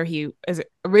about where he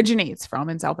originates from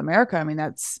in South America, I mean,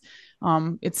 that's,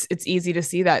 it's easy to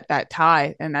see that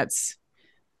tie. And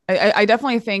I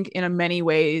definitely think in many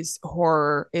ways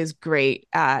horror is great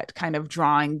at kind of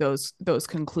drawing those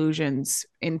conclusions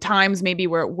in times maybe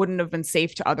where it wouldn't have been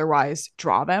safe to otherwise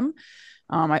draw them.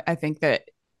 I think that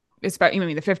especially, I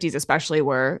mean, the 50s especially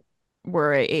were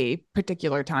a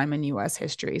particular time in U.S.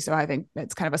 history. So I think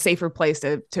that's kind of a safer place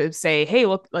to say, hey,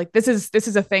 look, like this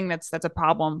is a thing that's a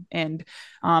problem, and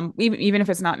even if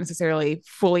it's not necessarily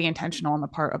fully intentional on the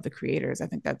part of the creators, I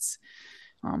think that's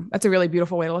a really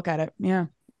beautiful way to look at it. Yeah.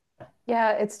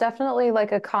 Yeah, it's definitely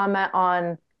like a comment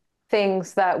on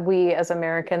things that we as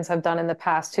Americans have done in the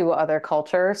past to other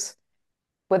cultures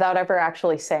without ever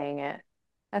actually saying it.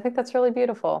 I think that's really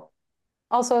beautiful.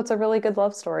 Also, it's a really good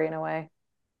love story in a way.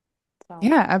 So,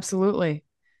 Yeah, absolutely.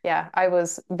 yeah, I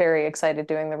was very excited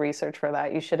doing the research for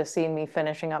that. You should have seen me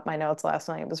finishing up my notes last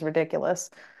night. It was ridiculous.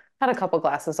 Had a couple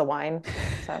glasses of wine.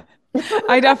 So,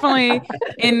 I definitely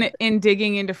in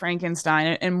digging into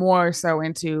Frankenstein and more so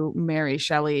into Mary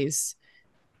Shelley's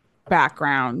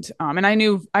background. And I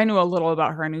knew a little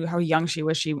about her. I knew how young she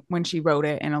was when she wrote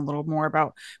it, and a little more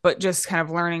about, but just kind of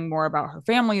learning more about her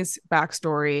family's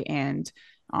backstory. And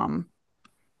um,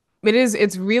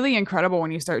 it's really incredible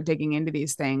when you start digging into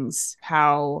these things,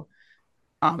 how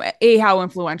how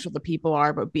influential the people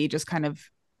are, but B, just kind of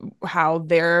how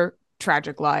their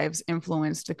tragic lives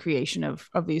influenced the creation of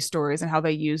these stories and how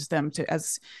they use them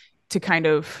to kind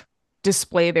of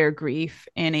display their grief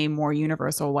in a more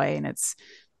universal way. And it's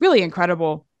really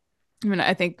incredible. I mean,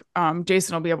 I think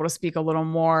Jason will be able to speak a little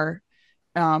more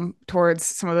towards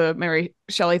some of the Mary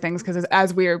Shelley things, because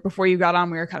as before you got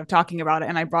on, we were kind of talking about it,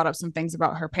 and I brought up some things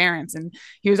about her parents, and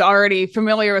he was already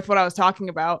familiar with what I was talking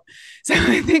about. So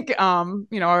I think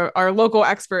our local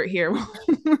expert here will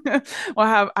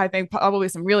have, I think, probably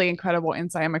some really incredible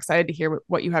insight. I'm excited to hear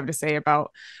what you have to say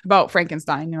about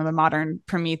Frankenstein, the modern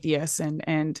Prometheus,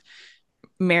 and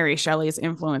Mary Shelley's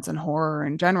influence in horror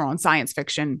in general and science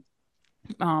fiction.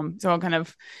 So I'm kind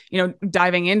of,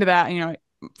 diving into that.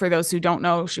 For those who don't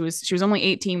know, she was only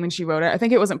 18 when she wrote it. I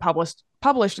think it wasn't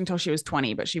published until she was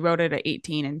 20, but she wrote it at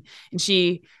 18, and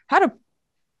she had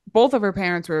both of her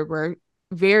parents were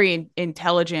very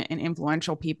intelligent and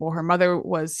influential people. Her mother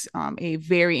was a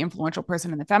very influential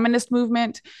person in the feminist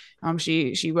movement.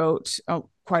 She wrote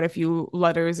quite a few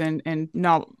letters and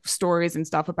stories and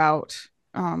stuff about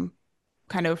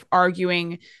kind of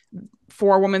arguing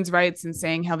for women's rights and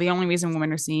saying how the only reason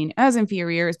women are seen as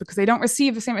inferior is because they don't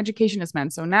receive the same education as men.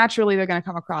 So naturally, they're going to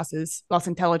come across as less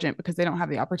intelligent because they don't have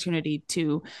the opportunity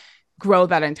to grow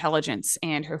that intelligence.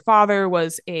 And her father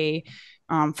was a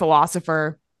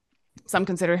philosopher. Some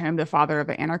consider him the father of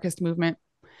the anarchist movement.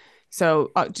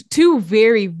 So two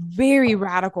very, very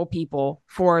radical people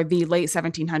for the late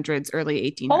 1700s, early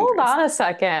 1800s. Hold on a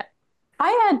second.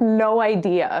 I had no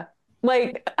idea.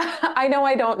 Like, I know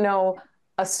I don't know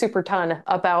a super ton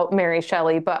about Mary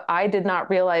Shelley, but I did not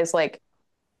realize like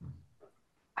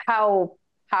how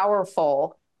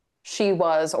powerful she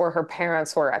was or her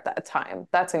parents were at that time.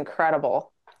 That's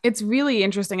incredible. It's really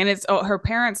interesting. And it's her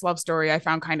parents' love story I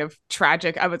found kind of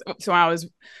tragic. When I was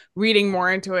reading more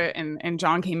into it, and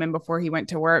John came in before he went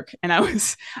to work, and I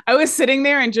was sitting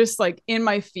there and just like in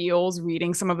my feels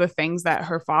reading some of the things that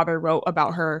her father wrote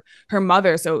about her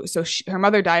mother. So her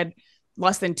mother died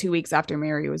less than 2 weeks after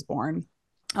Mary was born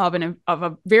of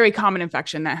a very common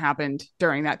infection that happened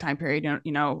during that time period.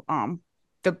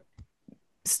 The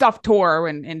stuff tore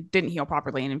and didn't heal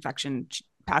properly, and infection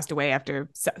passed away of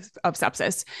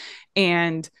sepsis.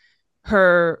 And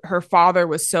her father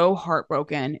was so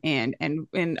heartbroken, and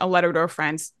in a letter to her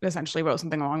friends essentially wrote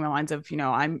something along the lines of,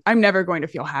 I'm never going to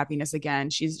feel happiness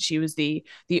again. She was the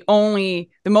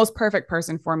most perfect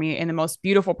person for me and the most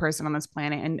beautiful person on this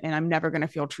planet, and I'm never going to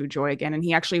feel true joy again. And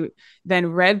he actually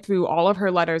then read through all of her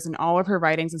letters and all of her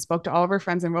writings and spoke to all of her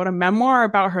friends and wrote a memoir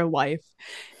about her life,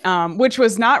 which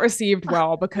was not received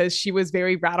well because she was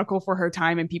very radical for her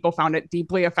time and people found it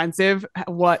deeply offensive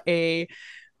what a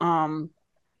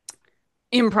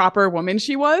improper woman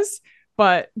she was.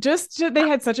 But just they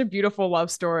had such a beautiful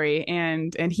love story,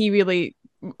 and he really,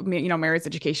 Mary's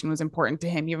education was important to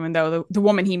him, even though the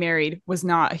woman he married was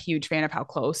not a huge fan of how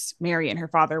close Mary and her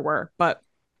father were. But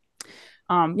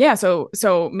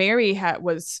so Mary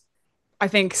was, I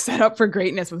think, set up for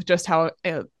greatness with just how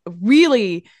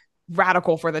really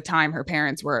radical for the time her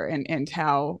parents were, and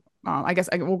how I guess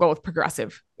we'll go with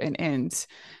progressive and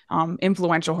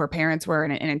influential her parents were,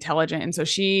 and intelligent. And so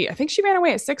I think she ran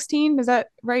away at 16. Is that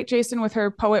right, Jason, with her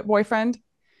poet boyfriend?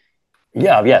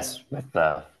 Yeah, yes, with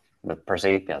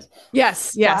Percy, yes.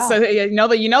 Yes. Wow. So you know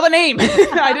the name.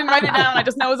 I didn't write it down. I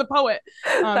just know it was a poet.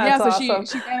 So awesome.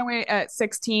 she ran away at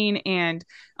 16, and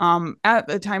at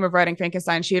the time of writing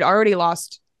Frankenstein, she had already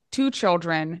lost 2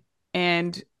 children,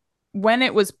 and when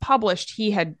it was published,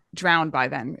 he had drowned by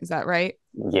then. Is that right?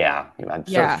 Yeah, I'm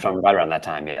sure from right around that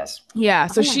time, yes. Yeah,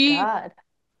 so she, God.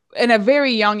 In a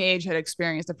very young age, had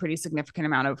experienced a pretty significant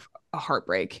amount of a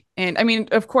heartbreak. And I mean,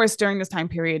 of course, during this time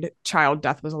period, child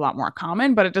death was a lot more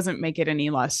common, but it doesn't make it any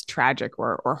less tragic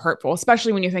or hurtful,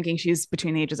 especially when you're thinking she's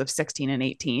between the ages of 16 and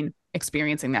 18,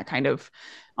 experiencing that kind of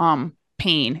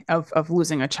pain of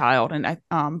losing a child. And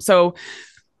so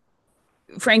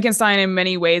Frankenstein in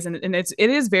many ways, and it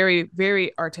is very,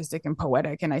 very artistic and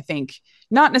poetic, and I think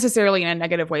not necessarily in a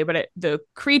negative way, but the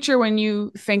creature, when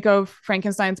you think of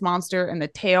Frankenstein's monster, and the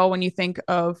tale when you think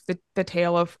of the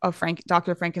tale of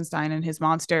Dr. Frankenstein and his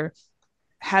monster,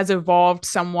 has evolved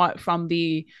somewhat from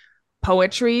the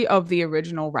poetry of the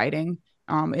original writing.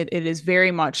 It is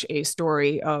very much a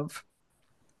story of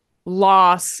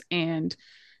loss and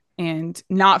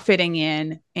not fitting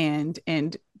in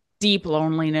and deep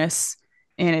loneliness.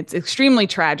 And it's extremely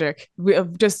tragic,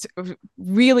 just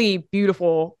really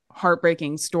beautiful,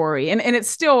 heartbreaking story. And it's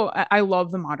still, I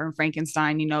love the modern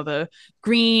Frankenstein, the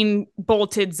green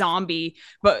bolted zombie,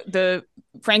 but the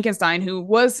Frankenstein, who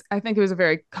was, I think it was a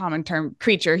very common term,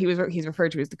 creature, he's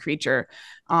referred to as the creature,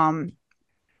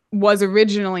 was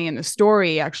originally in the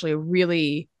story actually a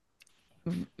really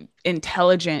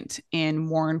intelligent and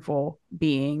mournful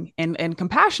being and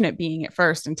compassionate being at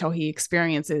first, until he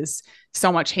experiences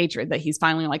so much hatred that he's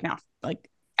finally like, now, like,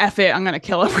 F it, I'm going to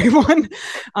kill everyone.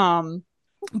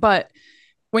 But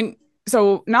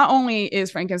so not only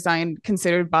is Frankenstein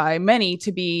considered by many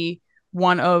to be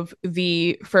one of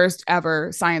the first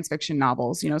ever science fiction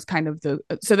novels, it's kind of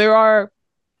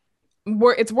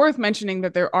it's worth mentioning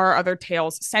that there are other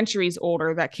tales centuries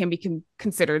older that can be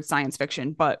considered science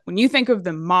fiction. But when you think of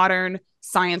the modern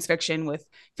science fiction with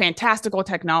fantastical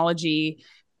technology,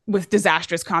 with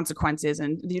disastrous consequences,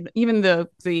 and even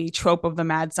the trope of the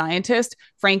mad scientist,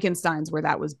 Frankenstein's where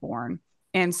that was born.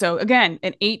 And so again,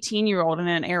 an 18-year-old in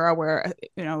an era where,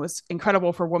 it was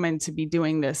incredible for women to be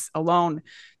doing this alone.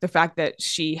 The fact that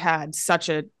she had such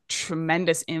a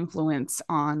tremendous influence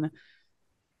on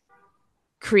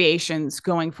creations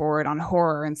going forward, on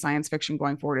horror and science fiction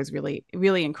going forward, is really,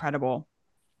 really incredible.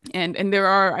 And there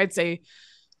are, I'd say,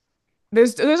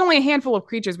 there's only a handful of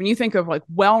creatures. When you think of like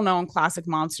well-known classic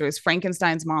monsters,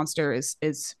 Frankenstein's monster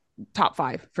is top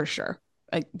 5 for sure,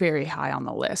 like very high on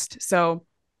the list. So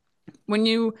when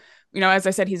as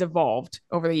I said, he's evolved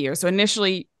over the years. So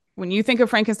initially, when you think of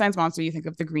Frankenstein's monster, you think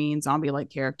of the green zombie-like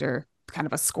character, kind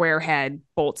of a square head,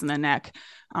 bolts in the neck.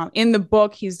 In the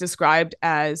book, he's described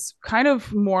as kind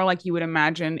of more like you would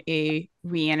imagine a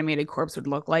reanimated corpse would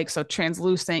look like. So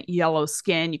translucent yellow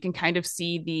skin. You can kind of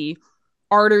see the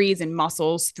arteries and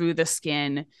muscles through the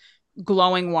skin,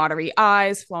 glowing watery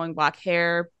eyes, flowing black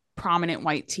hair, prominent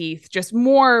white teeth, just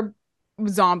more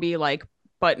zombie-like,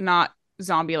 but not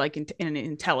zombie-like in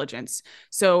intelligence.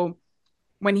 So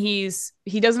when he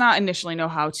does not initially know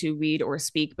how to read or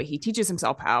speak, but he teaches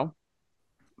himself how.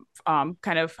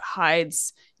 Kind of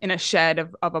hides in a shed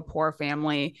of a poor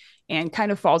family and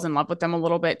kind of falls in love with them a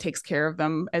little bit, takes care of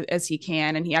them as he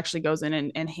can. And he actually goes in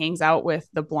and hangs out with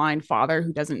the blind father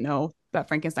who doesn't know that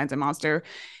Frankenstein's a monster.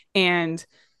 And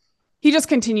he just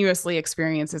continuously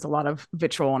experiences a lot of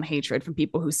vitriol and hatred from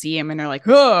people who see him and are like,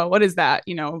 oh, what is that?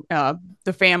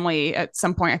 The family at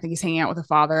some point, I think he's hanging out with the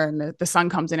father, and the son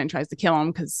comes in and tries to kill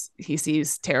him because he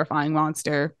sees terrifying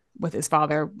monster with his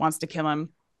father, wants to kill him.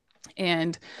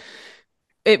 And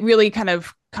it really kind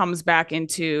of comes back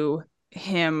into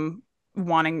him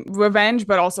wanting revenge,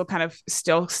 but also kind of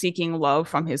still seeking love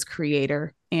from his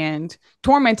creator and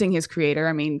tormenting his creator.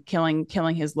 I mean, killing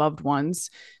his loved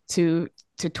ones to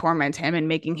torment him and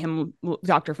making him,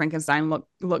 Dr. Frankenstein,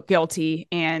 look guilty.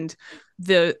 And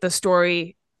the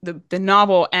story, the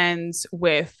novel ends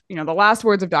with, the last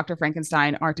words of Dr.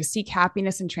 Frankenstein are to seek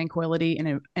happiness and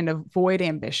tranquility and avoid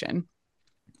ambition,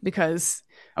 because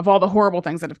of all the horrible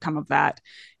things that have come of that.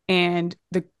 And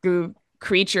the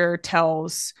creature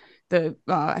tells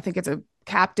I think it's a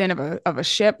captain of a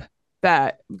ship,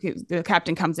 that the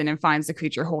captain comes in and finds the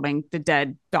creature holding the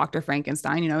dead Dr.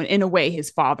 Frankenstein, in a way his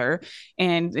father.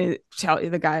 And he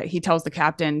tells the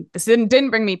captain, this didn't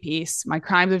bring me peace. My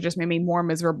crimes have just made me more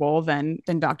miserable than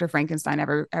Dr. Frankenstein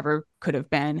ever could have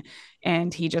been.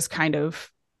 And he just kind of,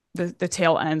 the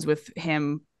tale ends with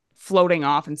him floating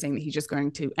off and saying that he's just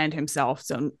going to end himself,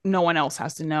 so no one else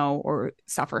has to know or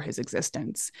suffer his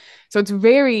existence. So it's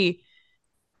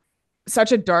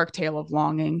such a dark tale of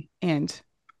longing, and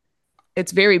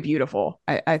it's very beautiful.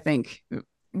 I think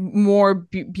more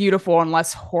beautiful and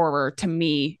less horror. To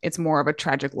me, it's more of a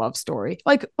tragic love story,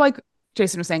 like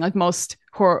Jason was saying, like most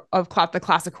horror of the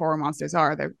classic horror monsters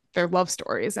are. They're love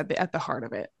stories at the heart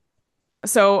of it.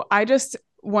 So I just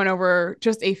went over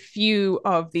just a few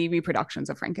of the reproductions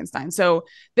of Frankenstein. So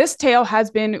this tale has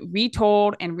been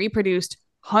retold and reproduced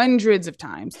hundreds of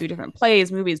times through different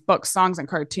plays, movies, books, songs, and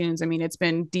cartoons. I mean, it's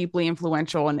been deeply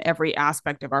influential in every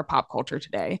aspect of our pop culture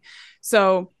today.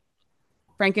 So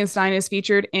Frankenstein is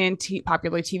featured in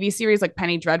popular TV series like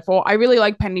Penny Dreadful. I really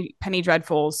like Penny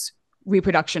Dreadful's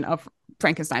reproduction of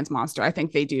Frankenstein's monster. I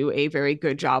think they do a very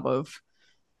good job of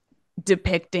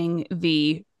depicting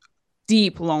the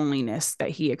deep loneliness that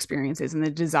he experiences and the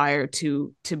desire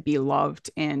to be loved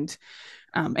and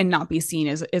not be seen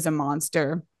as a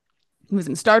monster. He was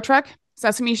in Star Trek,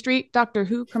 Sesame Street, Doctor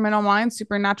Who, Criminal Minds,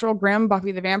 Supernatural, Grimm,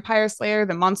 Buffy the Vampire Slayer,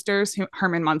 The Munsters.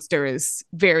 Herman Munster is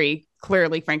very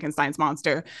clearly Frankenstein's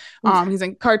monster. He's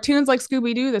in cartoons like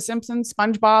Scooby-Doo, The Simpsons,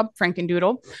 SpongeBob,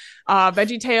 Frankendoodle,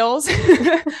 VeggieTales,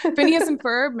 Phineas and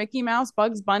Ferb, Mickey Mouse,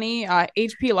 Bugs Bunny.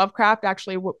 H.P. Lovecraft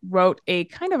actually wrote a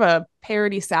kind of a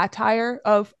parody satire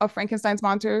of Frankenstein's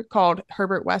monster called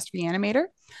Herbert West Reanimator.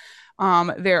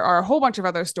 There are a whole bunch of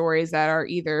other stories that are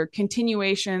either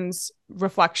continuations,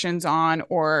 reflections on,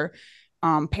 or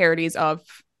parodies of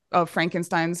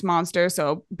Frankenstein's monster.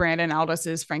 So Brandon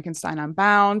Aldis's Frankenstein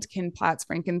Unbound, Ken Platt's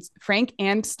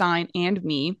Frankenstein and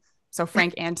Me, So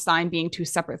Frank and Stein being two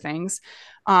separate things.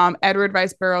 Edward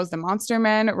Rice Burroughs, The Monster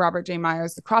Men. Robert J.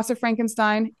 Myers, The Cross of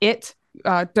Frankenstein. It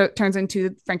turns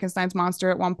into Frankenstein's monster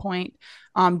at one point.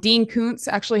 Dean Koontz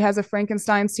actually has a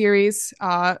Frankenstein series.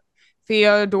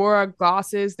 Theodora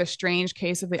Gloss's The Strange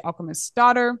Case of the Alchemist's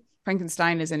Daughter.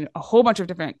 Frankenstein is in a whole bunch of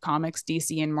different comics,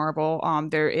 DC and Marvel.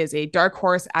 There is a Dark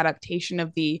Horse adaptation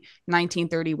of the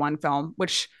 1931 film,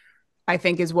 which I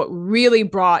think is what really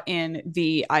brought in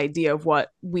the idea of what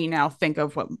we now think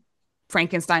of what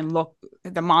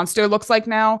the monster looks like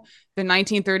now. The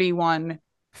 1931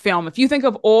 film, if you think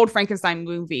of old Frankenstein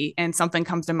movie and something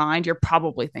comes to mind, you're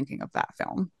probably thinking of that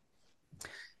film.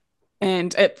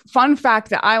 And a fun fact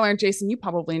that I learned, Jason, you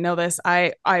probably know this.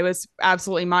 I was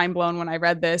absolutely mind blown when I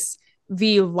read this.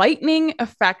 The lightning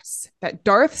effects that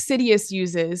Darth Sidious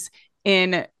uses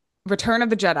in Return of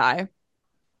the Jedi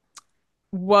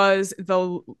was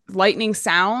the lightning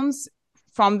sounds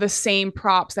from the same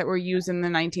props that were used in the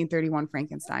 1931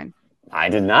 Frankenstein. I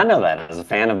did not know that. As a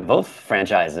fan of both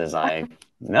franchises, I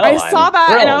saw that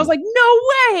thrilled. and I was like, no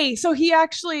way. So he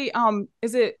actually,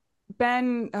 is it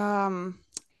Ben?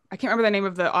 I can't remember the name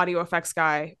of the audio effects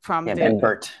guy from Ben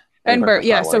Burt. Ben Burt.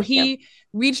 Yeah. So he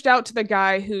reached out to the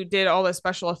guy who did all the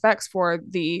special effects for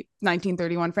the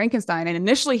 1931 Frankenstein. And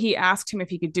initially he asked him if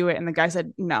he could do it. And the guy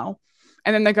said no.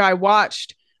 And then the guy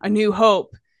watched A New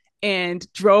Hope and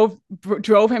drove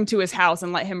him to his house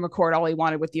and let him record all he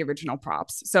wanted with the original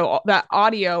props. So that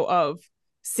audio of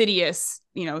Sidious,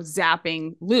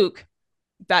 zapping Luke,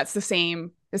 that's the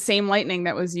same lightning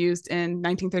that was used in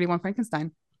 1931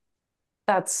 Frankenstein.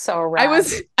 That's so rad.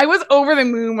 I was over the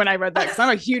moon when I read that because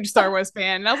I'm a huge Star Wars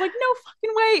fan, and I was like, no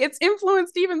fucking way, it's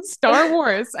influenced even Star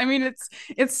Wars. I mean,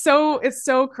 it's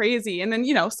so crazy. And then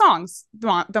songs,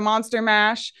 the Monster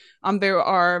Mash. There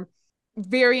are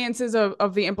variances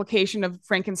of the implication of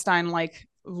Frankenstein, like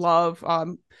love.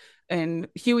 And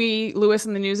Huey Lewis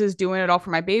and the News is Doing It All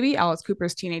for My Baby, Alice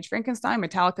Cooper's Teenage Frankenstein,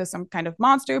 Metallica, Some Kind of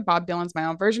Monster, Bob Dylan's My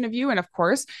Own Version of You, and of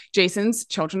course Jason's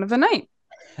Children of the Night.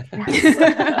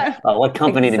 What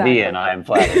company to be in, I am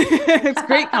flattered. It's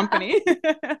great company.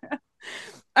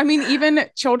 I mean, even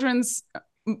children's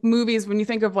movies, when you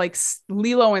think of like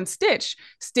Lilo and Stitch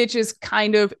is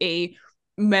kind of a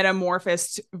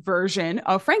metamorphosed version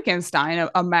of Frankenstein,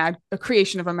 a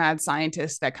creation of a mad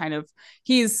scientist that kind of,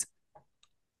 he's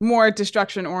more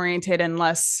destruction oriented and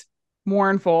less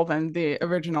mournful than the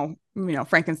original,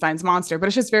 Frankenstein's monster. But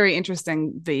it's just very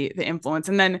interesting, the influence.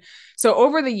 And then, so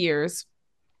over the years,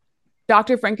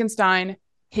 Dr. Frankenstein,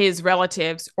 his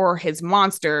relatives, or his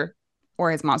monster,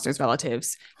 or his monster's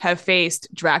relatives, have faced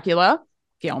Dracula,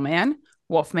 Gale-Man,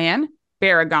 Wolfman,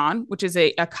 Baragon, which is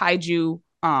a kaiju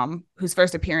whose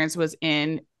first appearance was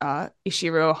in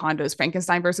Ishiro Honda's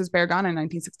Frankenstein versus Baragon in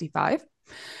 1965.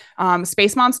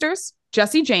 Space monsters,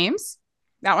 Jesse James.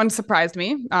 That one surprised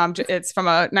me. It's from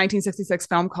a 1966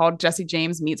 film called Jesse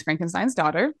James Meets Frankenstein's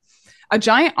Daughter. A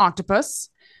giant octopus,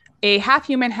 a half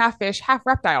human, half fish, half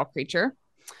reptile creature.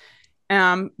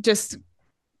 Just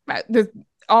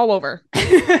all over.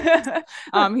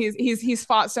 He's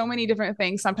fought so many different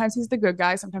things. Sometimes he's the good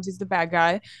guy, sometimes he's the bad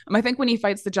guy. I think when he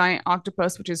fights the giant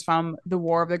octopus, which is from the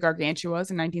War of the Gargantuas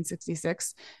in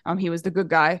 1966, he was the good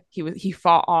guy. He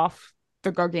fought off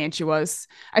the Gargantuas.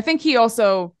 I think he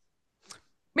also,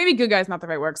 maybe good guy is not the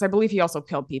right word, because I believe he also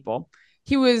killed people.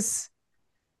 He was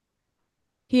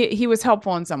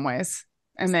helpful in some ways,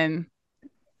 and then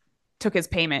took his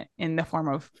payment in the form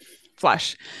of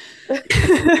flesh.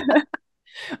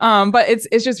 But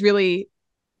it's just really,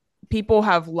 people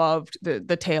have loved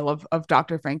the tale of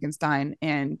Dr. Frankenstein,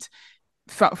 and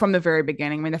from the very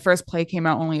beginning. I mean, the first play came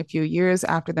out only a few years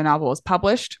after the novel was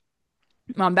published.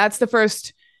 That's the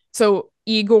first. So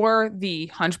Igor, the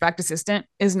hunchbacked assistant,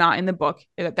 is not in the book.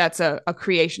 That's a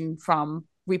creation from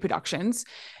reproductions.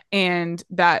 And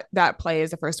that play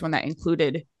is the first one that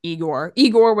included Igor.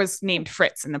 Igor was named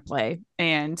Fritz in the play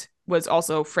and was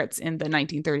also Fritz in the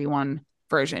 1931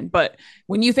 version. But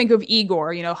when you think of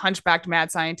Igor, hunchbacked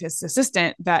mad scientist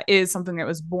assistant, that is something that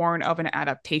was born of an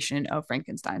adaptation of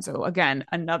Frankenstein. So again,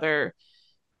 another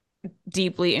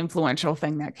deeply influential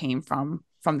thing that came from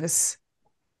this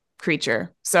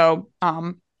creature. So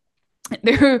and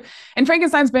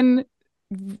Frankenstein's been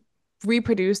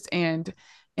reproduced and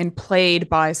played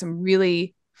by some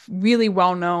really, really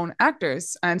well-known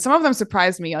actors, and some of them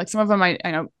surprised me. Like some of them I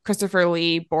know, Christopher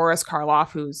Lee, Boris Karloff,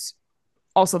 who's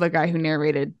also the guy who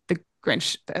narrated The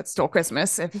Grinch That Stole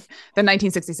Christmas, the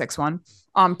 1966 one.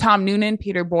 Tom Noonan,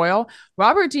 Peter Boyle,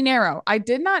 Robert De Niro. I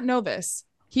did not know this.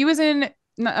 He was in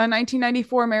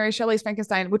 1994 Mary Shelley's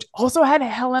Frankenstein, which also had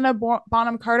Helena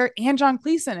Bonham Carter and John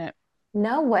Cleese in it.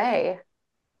 No way.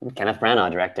 Kenneth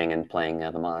Branagh directing and playing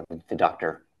the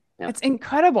doctor. Yeah. It's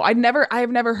incredible. I've never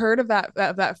heard of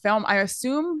that film. I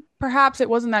assume perhaps it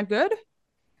wasn't that good.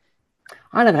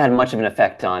 I never had much of an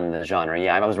effect on the genre.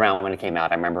 Yeah, I was around when it came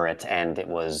out. I remember it, and it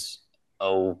was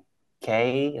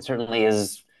okay. It certainly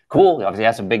is cool. Obviously, it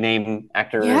has some big name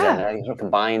actors, and Yeah. it sort of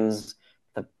combines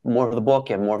more of the book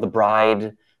and more of the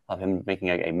bride of him making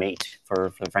a mate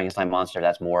for the Frankenstein monster.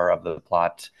 That's more of the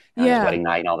plot, his Yeah. wedding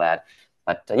night and all that.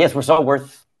 But yes, we're so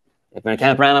worth. If we're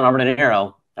Kenneth Branagh, Robert De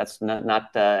Niro, that's not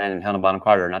and Helena Bonham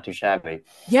Carter, not too shabby.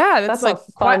 Yeah, That's like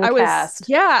a quite. fun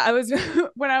cast. I was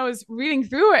when I was reading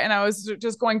through it, and I was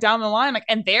just going down the line, like,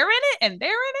 and they're in it, and they're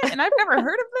in it, and I've never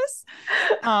heard of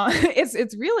this.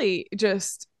 It's really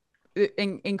just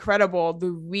incredible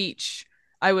the reach.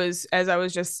 As I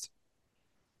was just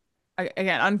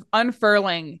again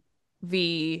unfurling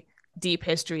the deep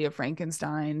history of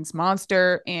Frankenstein's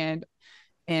monster and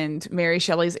Mary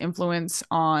Shelley's influence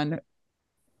on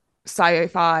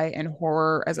sci-fi and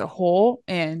horror as a whole,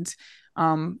 and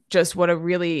just what a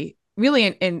really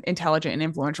intelligent and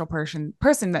influential person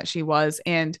that she was.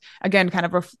 And again, kind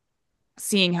of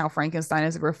seeing how Frankenstein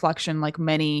is a reflection, like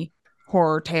many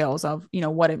horror tales, of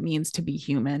what it means to be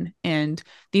human, and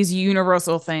these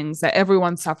universal things that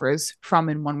everyone suffers from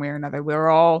in one way or another.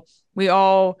 We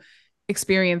all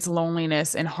experience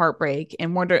loneliness and heartbreak,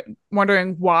 and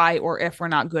wondering why or if we're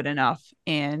not good enough,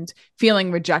 and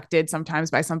feeling rejected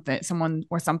sometimes by someone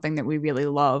or something that we really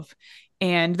love.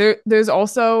 And there's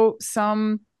also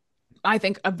some, I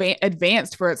think,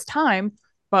 advanced for its time,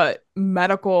 but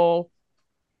medical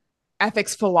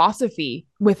ethics philosophy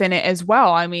within it as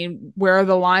well. I mean, where are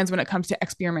the lines when it comes to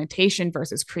experimentation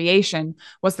versus creation?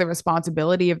 What's the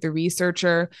responsibility of the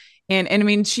researcher? And I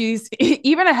mean, she's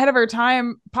even ahead of her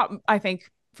time, I think,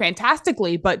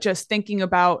 fantastically, but just thinking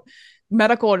about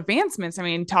medical advancements. I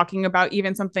mean, talking about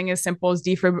even something as simple as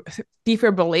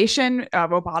defibrillation,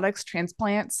 robotics,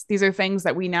 transplants. These are things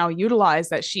that we now utilize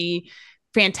that she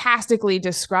fantastically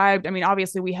described. I mean,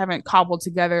 obviously, we haven't cobbled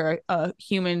together a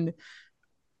human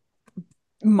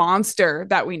monster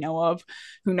that we know of.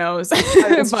 Who knows?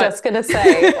 I was just gonna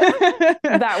say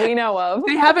that we know of.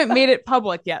 They haven't made it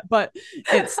public yet, but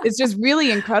it's just really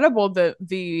incredible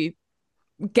the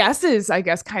guesses, I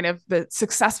guess, kind of the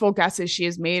successful guesses she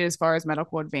has made as far as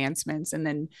medical advancements, and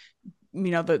then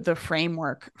the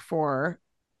framework for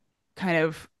kind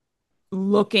of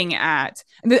looking at.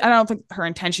 I don't think her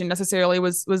intention necessarily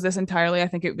was this entirely. I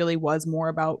think it really was more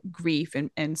about grief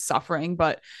and suffering,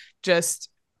 but just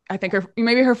I think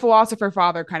maybe her philosopher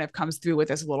father kind of comes through with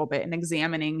this a little bit, and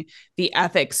examining the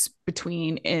ethics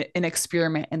between an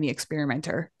experiment and the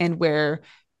experimenter, and where,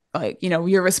 like,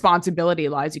 your responsibility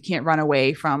lies. You can't run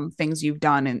away from things you've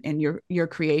done and your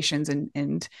creations,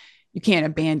 and you can't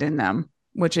abandon them,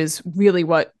 which is really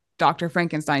what Dr.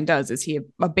 Frankenstein does. Is he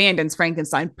abandons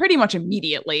Frankenstein pretty much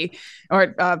immediately,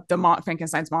 or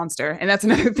Frankenstein's monster. And that's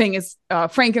another thing, is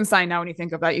Frankenstein. Now, when you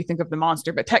think of that, you think of the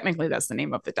monster, but technically that's the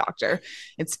name of the doctor.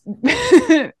 It's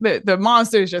the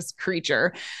monster is just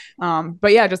creature.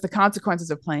 But yeah, just the consequences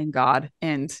of playing God.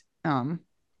 And man,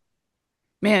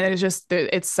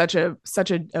 it's such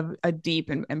a deep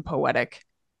and poetic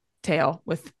tale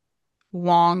with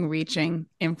long-reaching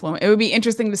influence. It would be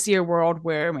interesting to see a world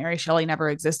where Mary Shelley never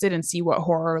existed, and see what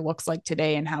horror looks like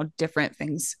today, and how different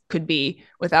things could be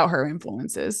without her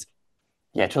influences.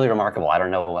 Yeah, truly remarkable. I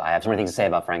don't know. I have so many things to say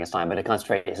about Frankenstein, but to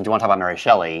concentrate, since you want to talk about Mary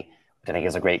Shelley, which I think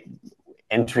is a great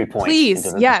entry point Please,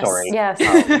 into the yes. story. Yes.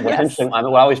 What's Yes. interesting, what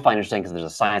I always find interesting, because there's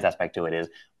a science aspect to it, is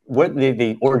what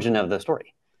the origin of the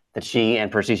story. That she and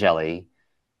Percy Shelley,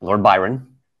 Lord Byron,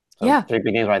 so Yeah. three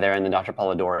big names right there, and then Dr.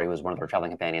 Polidori was one of their traveling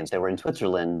companions. They were in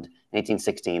Switzerland in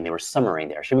 1816. They were summering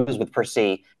there. She was with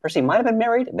Percy. Percy might have been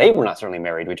married. They were not certainly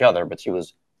married to each other, but she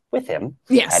was with him.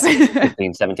 Yes. At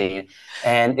 15, 17.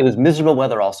 And it was miserable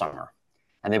weather all summer.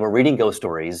 And they were reading ghost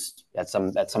stories at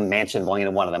some mansion belonging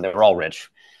to one of them. They were all rich.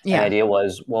 Yeah. And the idea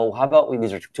was, well, how about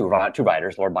these are two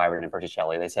writers, Lord Byron and Percy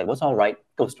Shelley. They said, let's all write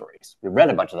ghost stories. We read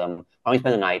a bunch of them. Why don't we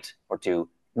spend a night or two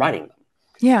writing them?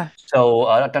 Yeah. So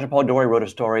Dr. Polidori wrote a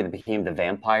story that became The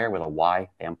Vampire, with a Y,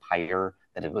 Vampire,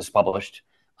 that it was published.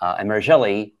 And Mary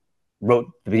Shelley wrote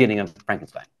the beginning of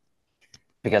Frankenstein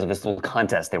because of this little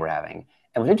contest they were having.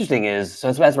 And what's interesting is,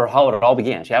 so that's how it all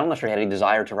began. I'm not sure she had any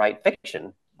desire to write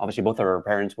fiction. Obviously, both of her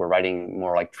parents were writing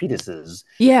more like treatises.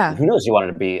 Yeah. And who knows, she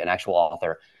wanted to be an actual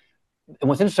author. And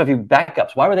what's interesting, if you back up,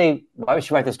 so why would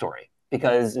she write this story?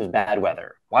 Because it was bad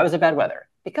weather. Why was it bad weather?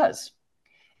 Because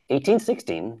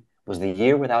 1816 was the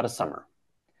year without a summer.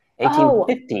 Oh,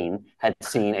 1815 had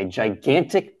seen a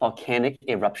gigantic volcanic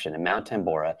eruption in Mount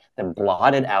Tambora that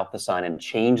blotted out the sun and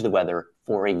changed the weather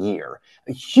for a year.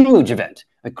 A huge event.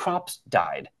 The crops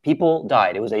died. People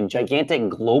died. It was a gigantic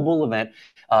global event.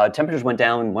 Temperatures went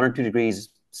down 1 or 2 degrees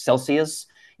Celsius.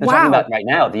 They're talking Wow. about right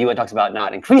now, the UN talks about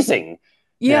not increasing,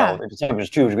 Yeah. if the temperature's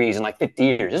 2 degrees in like 50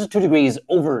 years. This is 2 degrees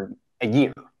over a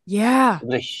year. Yeah. It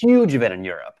was a huge event in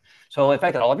Europe. So it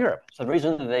affected all of Europe. So the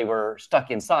reason that they were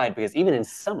stuck inside, because even in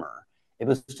summer, it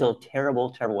was still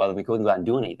terrible, terrible weather. We couldn't go out and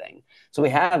do anything. So we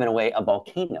have, in a way, a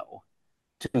volcano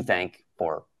to thank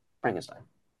for Frankenstein.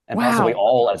 And possibly Wow.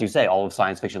 all, as you say, all of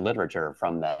science fiction literature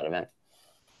from that event.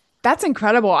 That's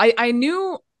incredible. I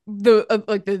knew the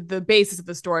like the basis of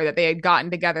the story that they had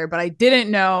gotten together, but I didn't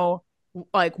know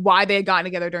like why they had gotten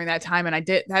together during that time. And I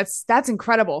did. That's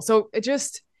incredible. So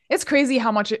it's crazy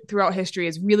how much throughout history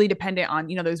is really dependent on,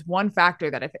 there's one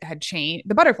factor that if it had changed,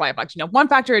 the butterfly effect, one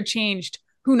factor had changed,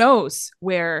 who knows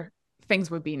where things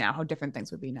would be now, how different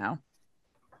things would be now.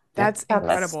 Yeah, That's that's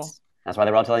incredible. that's why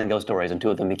they were all telling ghost stories, and two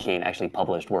of them became actually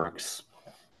published works.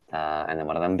 And then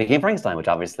one of them became Frankenstein, which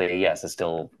obviously, yes, is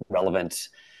still relevant.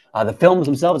 The films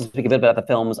themselves, to speak a bit about the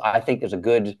films, I think there's a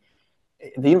good.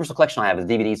 The Universal collection I have of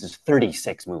DVDs is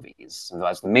 36 movies. And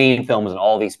that's the main films and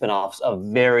all these spin-offs of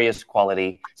various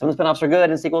quality. Some of the spin-offs are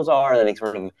good and sequels are, and then they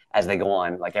sort of, as they go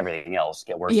on, like everything else,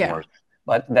 get worse and Yeah. worse.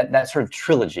 But that sort of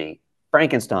trilogy,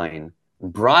 Frankenstein,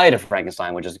 Bride of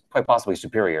Frankenstein, which is quite possibly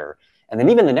superior, and then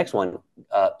even the next one,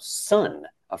 Son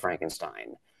of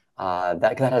Frankenstein.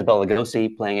 That has Bela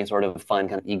Lugosi playing a sort of fun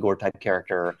kind of Igor type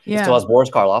character. It still Yeah. has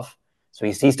Boris Karloff, so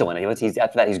he's still in it.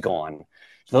 After that, he's gone.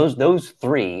 So those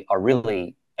three are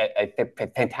really a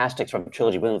fantastic sort of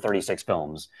trilogy within 36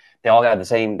 films. They all got the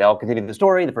same. They all continue the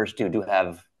story. The first two do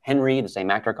have Henry, the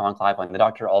same actor, Colin Clive playing the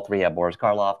Doctor. All three have Boris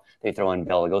Karloff. They throw in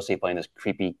Bela Lugosi playing this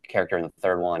creepy character in the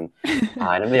third one,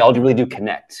 and they all really do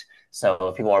connect. So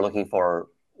if people are looking for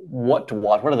what to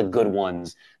watch, what are the good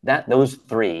ones? Those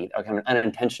three are kind of an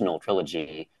unintentional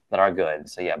trilogy that are good.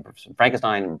 So yeah,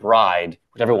 Frankenstein, Bride,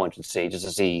 which everyone should see, just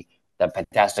to see that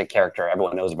fantastic character.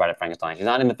 Everyone knows Bride of Frankenstein. She's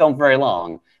not in the film for very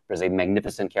long, but is a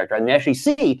magnificent character. And you actually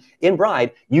see in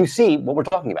Bride, you see what we're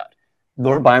talking about.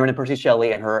 Lord Byron and Percy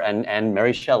Shelley and her and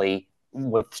Mary Shelley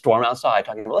with Storm outside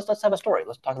talking about let's have a story.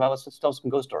 Let's tell some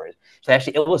ghost stories. So they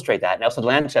actually illustrate that. And Elsa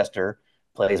Lanchester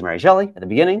plays Mary Shelley at the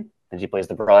beginning, and she plays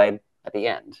the bride at the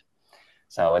end.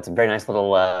 So it's a very nice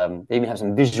little. They even have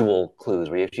some visual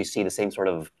clues where you actually see the same sort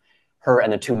of her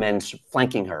and the two men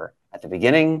flanking her at the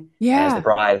beginning, and as the Yeah.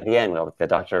 bride at the end, with the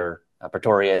Dr.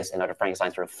 Pretorius and Dr.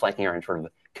 Frankenstein sort of flanking her and sort of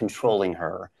controlling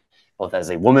her, both as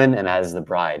a woman and as the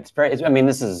bride.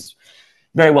 This is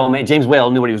very well made. James Whale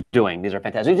knew what he was doing. These are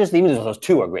fantastic. Even those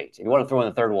two are great. If you want to throw in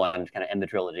the third one to kind of end the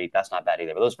trilogy, that's not bad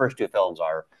either. But those first two films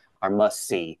are must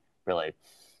see, really.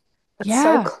 that's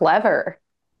so Yeah. clever.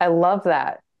 I love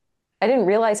that. I didn't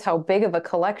realize how big of a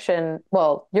collection.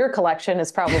 Well, your collection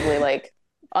is probably like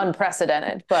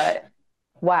unprecedented, but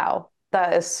wow,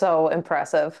 that is so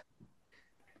impressive.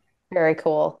 Very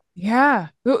cool. Yeah.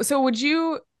 So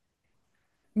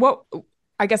what,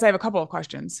 I guess I have a couple of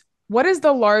questions. What is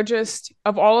the largest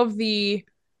of all of the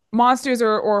monsters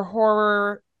or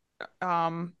horror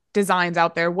designs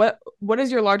out there? What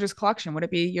is your largest collection? Would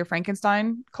it be your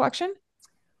Frankenstein collection?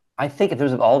 I think if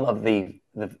there's all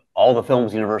the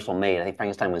films Universal made, I think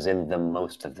Frankenstein was in the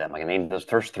most of them. Like I named those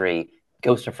first three: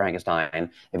 Ghost of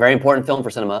Frankenstein, a very important film for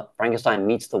cinema. Frankenstein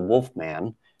meets the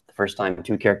Wolfman, the first time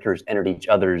two characters entered each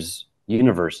other's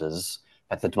universes.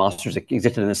 That the monsters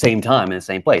existed in the same time in the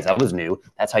same place. That was new.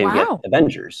 That's how you get Wow.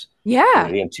 Avengers. Yeah.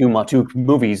 You have two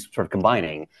movies sort of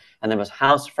combining, and there was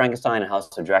House of Frankenstein and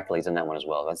House of Dracula's in that one as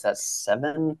well. That's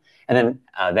seven, and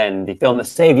then the film that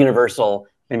saved Universal,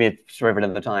 maybe it's for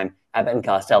another time, Abbott and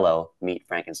Costello Meet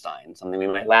Frankenstein, something we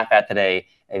might laugh at today.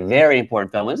 A very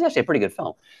important film. It's actually a pretty good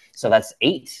film. So that's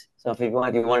eight. So if you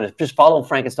wanted to just follow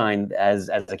Frankenstein as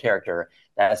a character,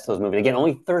 that's those movies. Again,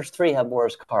 only first three have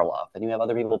Boris Karloff, and you have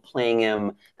other people playing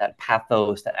him. That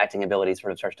pathos, that acting ability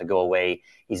sort of starts to go away.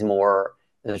 There's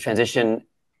a transition.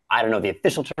 I don't know the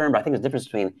official term, but I think there's a difference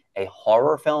between a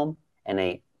horror film and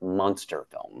a monster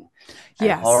film. And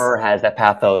Yes. horror has that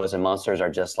pathos, and monsters are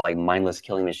just like mindless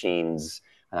killing machines.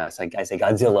 I say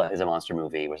Godzilla is a monster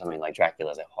movie, or something like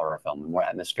Dracula is a horror film, more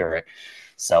atmospheric.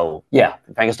 So yeah,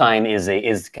 Frankenstein is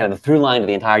kind of the through line to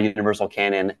the entire Universal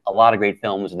canon. A lot of great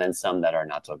films, and then some that are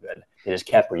not so good. They just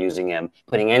kept reusing him,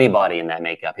 putting anybody in that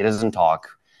makeup. He doesn't talk,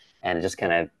 and it just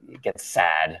kind of gets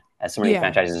sad, as so many Yeah.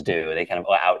 franchises do. They kind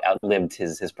of outlived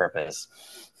his purpose.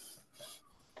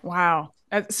 Wow.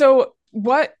 So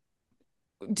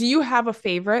do you have a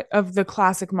favorite of the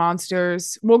classic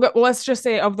monsters? Well, let's just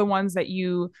say of the ones that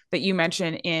you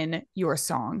mention in your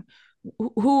song.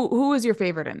 Who is your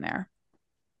favorite in there?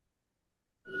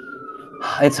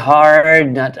 It's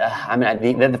hard not to, I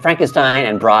mean, the Frankenstein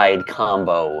and Bride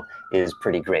combo is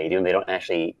pretty great. Even they don't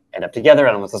actually end up together.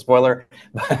 I don't know if it's a spoiler,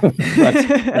 but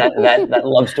that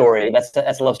love story, that's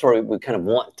a love story we kind of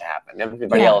want to happen.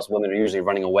 Everybody Yeah. else, women are usually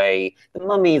running away. The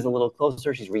mummy is a little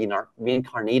closer. She's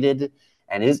reincarnated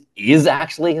and is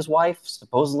actually his wife,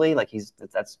 supposedly. Like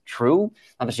that's true.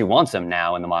 Not that she wants him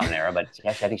now in the modern era, but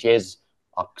actually, I think she is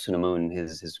Aksunamun,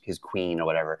 his queen or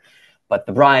whatever. But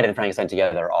The Bride and Frankenstein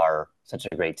together are such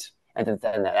a great, and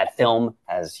that film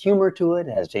has humor to it,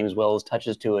 has James Wells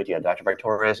touches to it. You have Dr.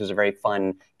 Bartorius, who's a very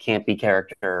fun, campy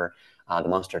character. The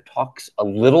monster talks a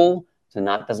little, so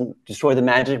doesn't destroy the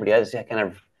magic, but he does kind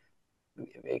of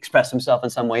express himself in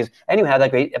some ways. And you have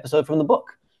that great episode from the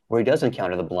book where he does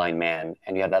encounter the blind man,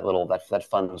 and you have that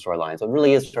fun storyline. So it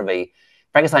really is sort of a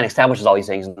Frankenstein establishes all these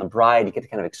things, and The Bride, you get to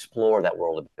kind of explore that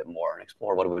world a bit more and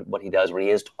explore what he does when he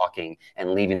is talking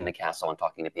and leaving the castle and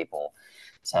talking to people.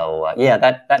 So yeah,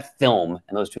 that film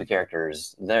and those two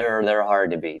characters, they're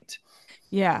hard to beat.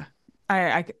 Yeah,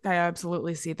 I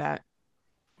absolutely see that.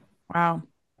 Wow.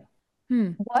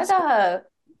 Hmm.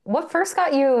 What first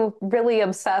got you really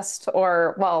obsessed,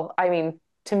 or well, I mean,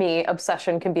 to me,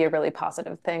 obsession can be a really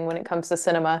positive thing when it comes to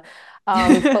cinema.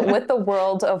 But with the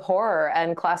world of horror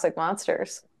and classic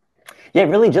monsters. Yeah,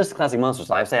 really just classic monsters.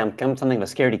 I say I'm something of a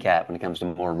scaredy cat when it comes to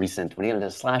more recent. When you get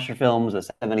into slasher films, the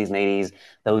 70s and 80s,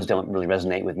 those don't really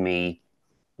resonate with me.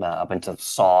 Up until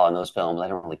Saw and those films, I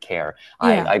don't really care.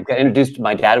 Yeah. I got introduced.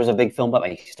 My dad was a big film buff.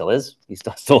 He still is. He's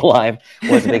still alive.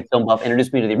 Was a big film buff.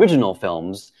 Introduced me to the original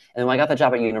films. And when I got the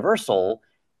job at Universal,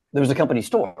 there was a company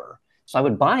store, so I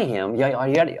would buy him. Yeah,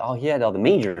 he had all the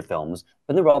major films,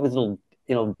 but there were all these little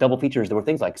double features. There were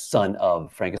things like Son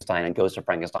of Frankenstein and Ghost of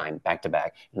Frankenstein back to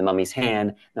back, and The Mummy's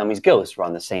Hand, Mummy's Ghost were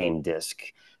on the same disc.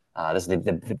 This is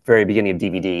the very beginning of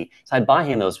DVD. So I'd buy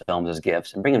him those films as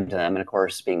gifts and bring them to them. And of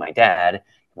course, being my dad,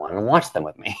 wanted to watch them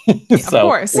with me. So of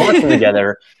course. watch them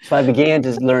together. So I began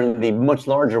to learn the much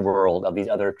larger world of these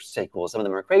other sequels. Some of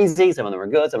them are crazy, some of them are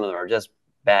good, some of them are just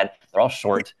bad. They're all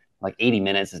short, like 80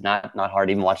 minutes. It's not hard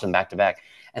to even watch them back to back.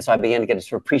 And so I began to get to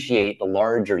sort of appreciate the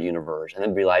larger universe and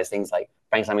then realize things like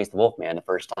Frankenstein meets the Wolfman the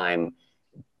first time.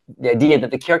 The idea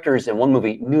that the characters in one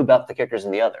movie knew about the characters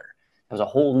in the other. It was a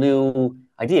whole new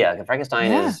idea.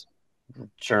 Frankenstein is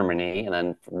Germany, and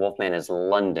then Wolfman is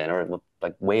London, or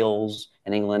like Wales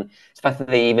and England. It's the fact that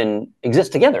they even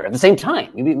exist together at the same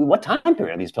time. What time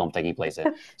period are these films taking place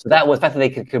in? So that was the fact that they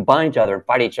could combine each other and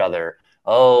fight each other.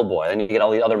 Oh boy, then you get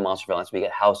all the other monster villains. We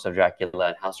get House of Dracula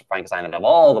and House of Frankenstein that have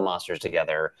all the monsters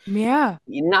together. Yeah.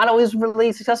 Not always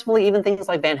really successfully. Even things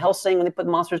like Van Helsing, when they put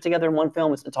monsters together in one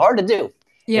film, it's hard to do.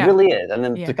 Yeah. It really is. And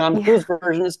then the Tom Cruise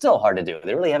version is still hard to do.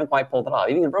 They really haven't quite pulled it off.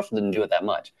 Even Universal didn't do it that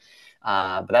much.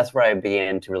 But that's where I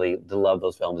began to really love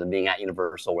those films, and being at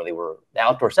Universal, where the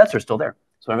outdoor sets are still there.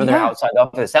 So whenever they're outside,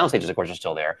 the sound stages, of course, are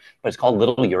still there. But it's called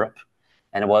Little Europe.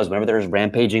 And it was whenever there's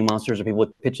rampaging monsters or people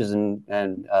with pitches and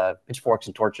pitchforks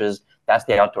and torches, that's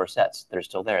the outdoor sets that are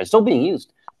still there. It's still being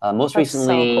used. Most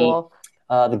recently, so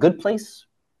cool. The Good Place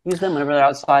use them whenever they're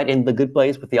outside in The Good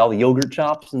Place with all the yogurt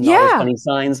shops and all those funny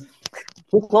signs.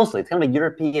 Look closely. It's kind of a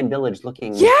European village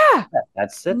looking. Yeah.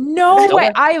 That's it. No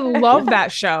way. I love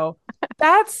that show.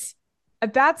 That's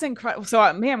incredible.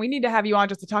 So, man, we need to have you on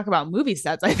just to talk about movie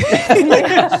sets, I think.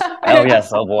 Oh,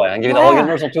 yes. Oh, boy. I can give you the whole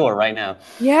Universal tour right now.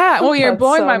 Yeah. Well, you're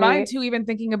blowing my neat. mind, too, even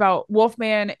thinking about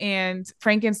Wolfman and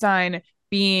Frankenstein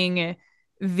being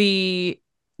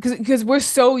because we're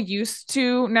so used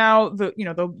to now the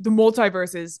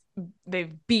multiverses,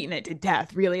 they've beaten it to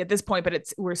death really at this point, but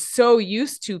we're so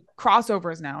used to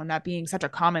crossovers now and that being such a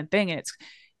common thing. And it's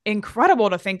incredible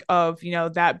to think of,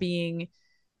 that being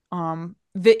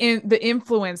the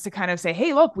influence to kind of say,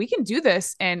 hey, look, we can do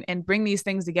this and bring these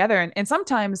things together. And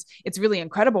sometimes it's really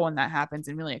incredible when that happens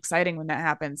and really exciting when that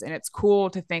happens. And it's cool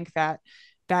to think that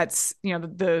that's,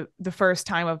 the first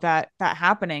time of that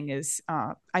happening is,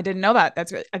 I didn't know that.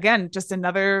 That's again, just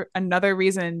another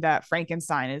reason that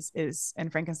Frankenstein is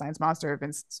and Frankenstein's monster have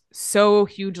been so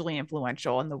hugely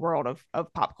influential in the world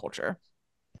of pop culture.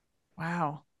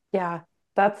 Wow. Yeah.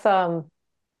 That's,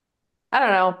 I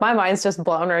don't know. My mind's just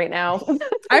blown right now.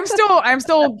 I'm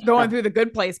still going through the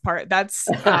Good Place part. That's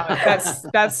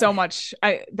so much.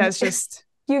 That's just.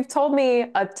 You've told me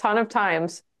a ton of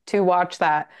times to watch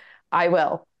that. I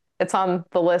will. It's on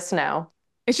the list now.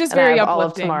 It's just and I very have all of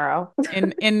uplifting. tomorrow.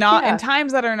 In not in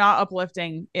times that are not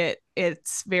uplifting,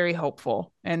 it's very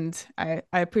hopeful. And I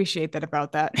appreciate that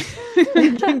about that.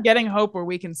 Getting hope where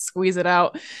we can squeeze it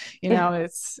out.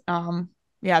 It's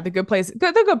the Good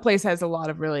Place has a lot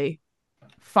of really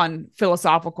fun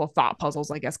philosophical thought puzzles,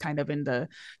 I guess, kind of in the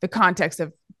context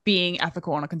of being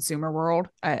ethical in a consumer world.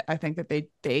 I think that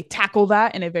they tackle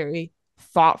that in a very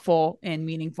thoughtful and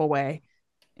meaningful way.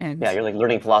 And yeah, you're like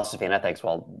learning philosophy and ethics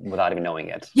without even knowing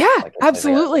it. Yeah, like,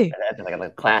 absolutely. Like a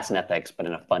class in ethics, but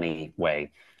in a funny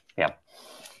way. Yeah.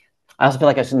 I also feel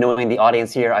like I should, knowing the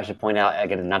audience here, I should point out,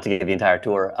 again, not to give the entire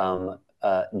tour,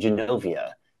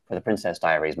 Genovia for the Princess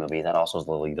Diaries movie. That also is a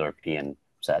little European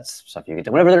sets stuff you get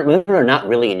to. Whenever they're not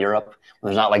really in Europe, when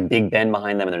there's not like Big Ben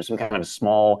behind them and there's some kind of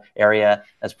small area,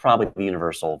 that's probably the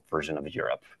universal version of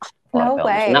Europe. No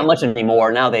way. Not much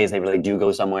anymore. Nowadays, they really do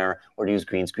go somewhere or use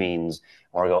green screens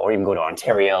or even go to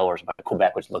Ontario or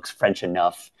Quebec, which looks French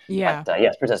enough. Yeah. But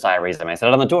yes, Princess Diaries. I mean, I said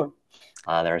it on the tour.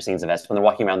 There are scenes of it when they're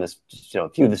walking around this, a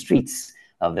few of the streets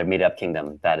of their made-up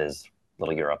kingdom. That is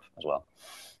little Europe as well.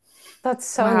 That's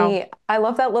so neat. I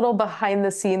love that little behind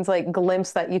the scenes like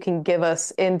glimpse that you can give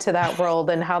us into that world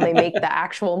and how they make the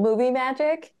actual movie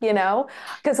magic,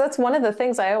 Because that's one of the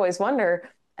things I always wonder.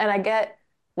 And I get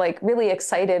like really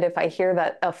excited if I hear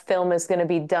that a film is going to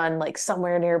be done like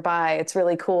somewhere nearby. It's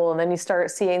really cool. And then you start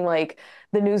seeing like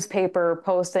the newspaper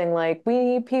posting like, we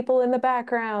need people in the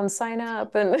background, sign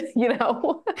up, and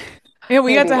Yeah,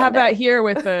 we got to have that here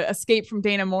with the Escape from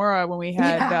Dannemora when we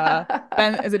had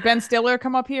Ben Stiller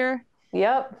come up here?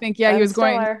 Yep. I think he was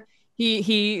going.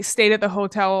 He stayed at the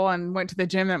hotel and went to the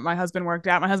gym that my husband worked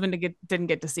at. My husband didn't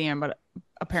get to see him, but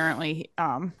apparently,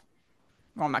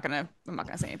 well, I'm not gonna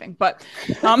say anything. But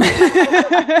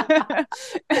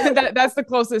that's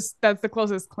the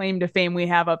closest claim to fame we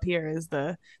have up here is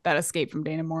that Escape from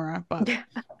Dannemora. But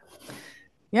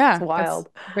yeah, it's wild.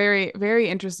 It's very, very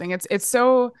interesting. It's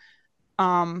so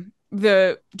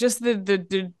the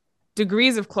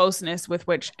degrees of closeness with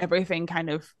which everything kind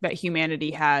of that humanity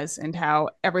has and how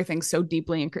everything's so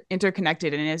deeply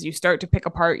interconnected. And as you start to pick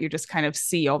apart, you just kind of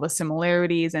see all the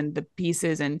similarities and the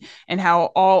pieces and how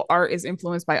all art is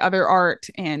influenced by other art.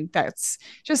 And that's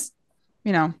just,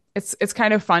 it's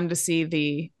kind of fun to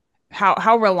see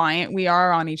how reliant we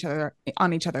are on each other,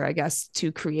 I guess,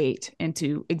 to create and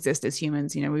to exist as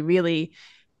humans.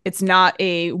 It's not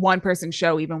a one person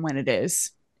show, even when it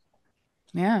is.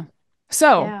 Yeah.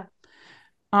 So yeah.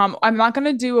 I'm not going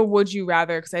to do a would you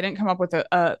rather because I didn't come up with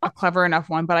a clever enough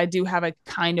one, but I do have a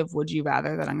kind of would you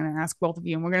rather that I'm going to ask both of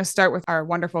you. And we're going to start with our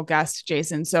wonderful guest,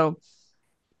 Jason. So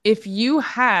if you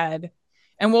had,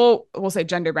 and we'll say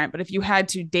gender bent, but if you had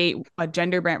to date a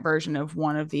gender bent version of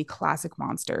one of the classic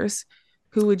monsters,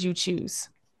 who would you choose?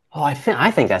 Oh, I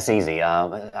think that's easy.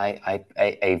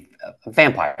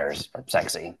 Vampires are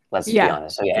sexy. Let's be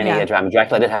honest. So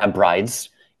Dracula did have brides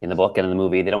in the book and in the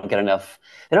movie. They don't get enough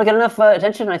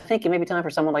attention. I think it may be time for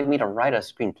someone like me to write a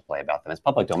screenplay about them. It's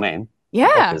public domain. Yeah,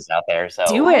 the book is out there. So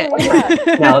do it.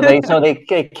 Now they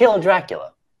kill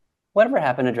Dracula. Whatever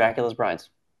happened to Dracula's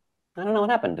brides? I don't know what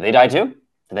happened. Did they die too?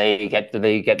 Did they get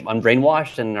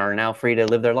unbrainwashed and are now free to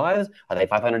live their lives? Are they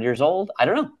 500 years old? I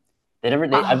don't know.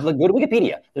 I've looked, go to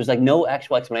Wikipedia. There's like no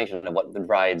actual explanation of what the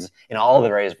brides in all the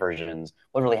various versions,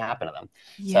 what really happened to them.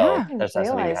 Yeah, so that's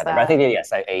something you had there. But I think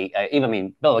yes,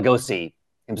 Bela Lugosi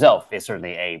himself is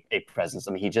certainly a presence.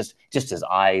 I mean, he just his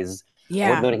eyes.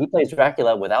 Yeah, he plays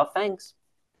Dracula without fangs.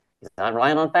 He's not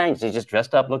relying on fangs. He's just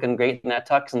dressed up, looking great in that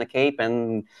tux and the cape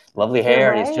and lovely hair.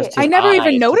 Right. And it's just I never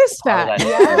even noticed that.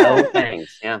 No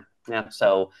fangs. Yeah. Yeah,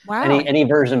 so wow. any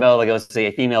version of Bela Lugosi,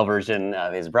 a female version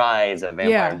of his brides, a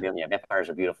vampire. Yeah, vampires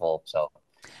are beautiful. So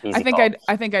I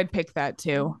think I'd pick that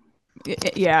too.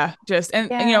 Yeah,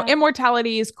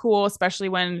 immortality is cool, especially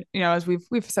when as we've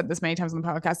said this many times on the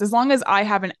podcast. As long as I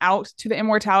have an out to the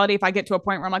immortality, if I get to a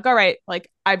point where I'm like, all right, like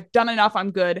I've done enough,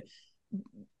 I'm good.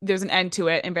 There's an end to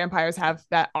it, and vampires have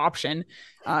that option.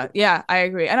 Yeah, I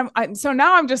agree. And so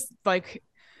now I'm just like.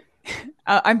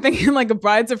 I'm thinking like a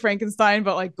Brides of Frankenstein,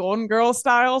 but like Golden Girl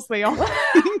styles. They all.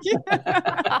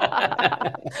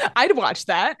 I'd watch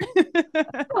that.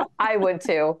 I would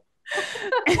too.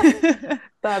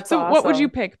 That's so. Awesome. What would you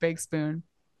pick, Big Spoon?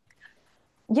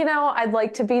 I'd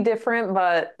like to be different,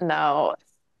 but no,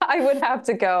 I would have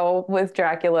to go with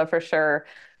Dracula for sure,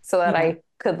 so that I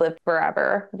could live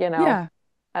forever. Yeah.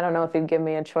 I don't know if you'd give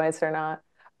me a choice or not.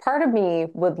 Part of me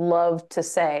would love to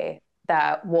say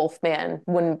that Wolfman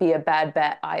wouldn't be a bad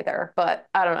bet either, but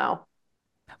I don't know.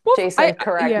 Jason,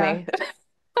 correct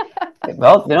me.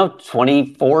 Well,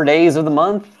 24 days of the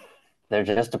month, they're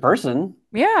just a person.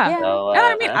 Yeah. Yeah. So And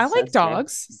I mean, I like that's yeah.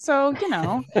 dogs. So, Me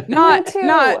not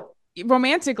too.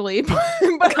 romantically, but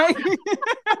I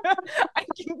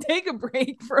can take a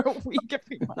break for a week if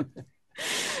you want.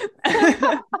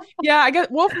 Yeah, I guess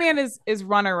Wolfman is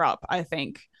runner up, I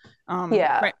think.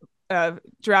 Yeah.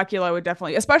 Dracula would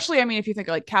definitely, especially, I mean, if you think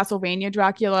like Castlevania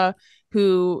Dracula,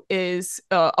 who is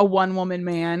a one woman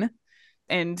man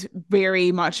and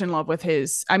very much in love with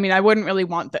his. I mean, I wouldn't really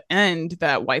want the end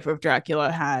that Wife of Dracula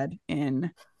had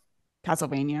in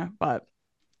Castlevania, but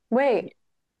Wait,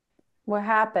 what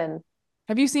happened?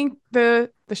 have you seen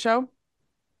the show?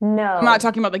 I'm not No.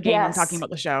 talking about the game, I'm talking Yes.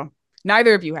 about the show.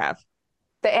 Neither of you have.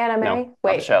 The No, anime? not the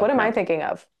Wait, show. what am I No. thinking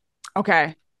of?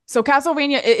 Okay. So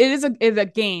Castlevania, it is a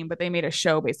game, but they made a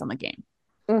show based on the game.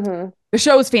 Mm-hmm. The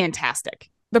show is fantastic.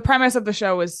 The premise of the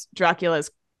show is Dracula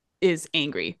is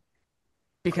angry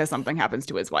because something happens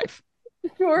to his wife.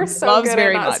 You are so Loves good at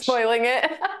very not much. spoiling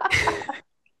it.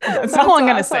 That's all I'm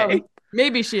gonna say.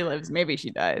 Maybe she lives, maybe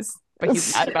she dies, but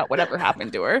he's mad about whatever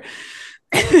happened to her.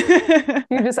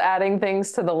 You're just adding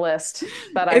things to the list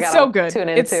that I It's so gotta good. tune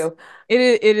into.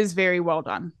 It is very well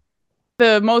done.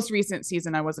 The most recent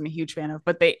season I wasn't a huge fan of,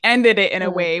 but they ended it in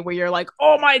a way where you're like,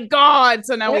 oh my God.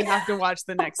 So now we have to watch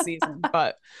the next season.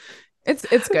 But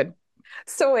it's good.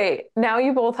 So wait, now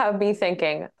you both have me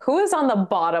thinking, who is on the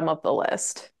bottom of the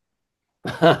list?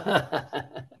 Because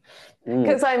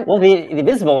I'm Well, the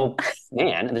Invisible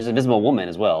Man, and there's Invisible Woman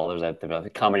as well. There's a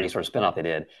comedy sort of spinoff they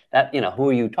did. That, who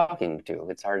are you talking to?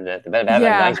 It's hard to have a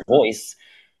Yeah. nice voice.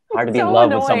 Hard to be in so love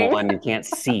with annoying. someone you can't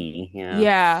see.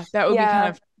 Yeah, that would be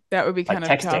Yeah. kind of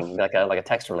texting, tough. like a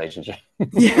text relationship.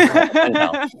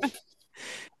 Yeah.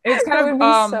 It's That kind would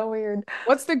of be so weird.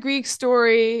 what's the Greek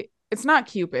story? It's not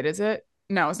Cupid, is it?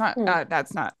 No, it's not.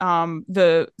 That's not.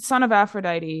 The son of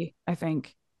Aphrodite, I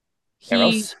think.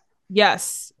 Eros?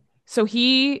 Yes. So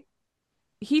he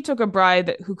took a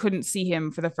bride who couldn't see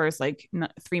him for the first like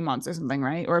 3 months or something,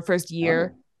 right? Or first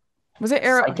year. Was it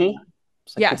Eros? Psyche?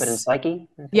 It's like Cupid and Yes. Psyche?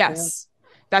 Yes.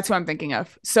 That's who I'm thinking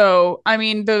of. So, I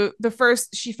mean, the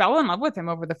first she fell in love with him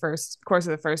over the first course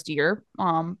of the first year,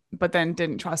 but then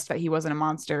didn't trust that he wasn't a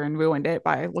monster and ruined it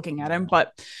by looking at him.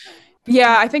 But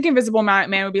yeah, I think Invisible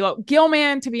Man would be low.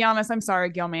 Gilman, to be honest, I'm sorry,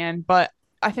 Gilman, but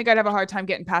I think I'd have a hard time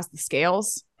getting past the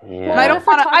scales. Yeah. And I don't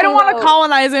want to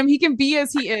colonize him. He can be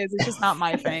as he is. It's just not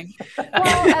my thing.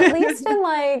 Well, at least in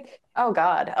like, oh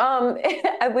God,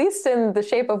 at least in The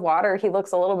Shape of Water, he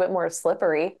looks a little bit more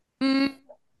slippery.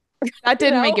 That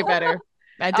didn't make it better.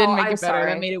 That didn't make I'm it better.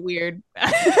 sorry. That made it weird.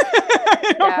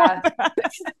 Yeah.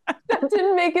 That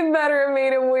didn't make it better. It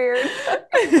made it weird.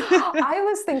 I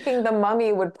was thinking The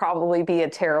Mummy would probably be a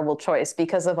terrible choice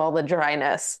because of all the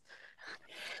dryness.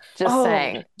 Just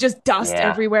saying. Just dust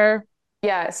everywhere.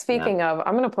 Yeah. Speaking of,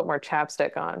 I'm gonna put more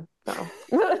chapstick on. So.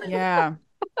 Yeah.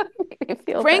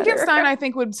 Frankenstein, I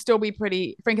think,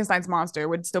 Frankenstein's monster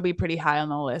would still be pretty high on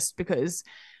the list because,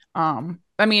 I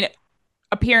mean,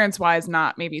 appearance wise,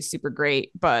 not maybe super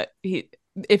great, but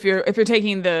if you're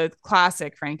taking the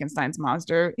classic Frankenstein's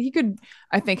monster,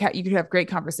 I think you could have great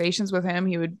conversations with him.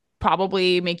 He would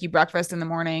probably make you breakfast in the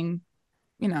morning,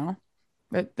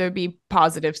 but there'd be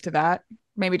positives to that.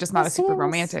 Maybe just not a super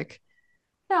romantic.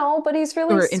 No, but he's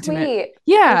really sweet. Intimate.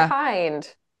 Yeah. And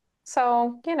kind.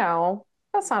 So,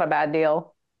 that's not a bad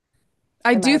deal.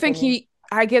 I do think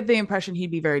I get the impression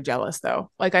he'd be very jealous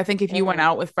though. Like, I think if you went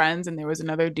out with friends and there was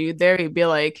another dude there, he'd be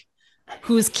like,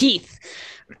 who's Keith?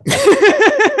 Who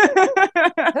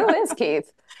is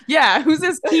Keith? Yeah, who's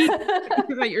this Keith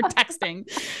that you're texting?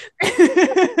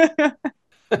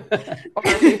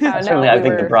 Certainly, I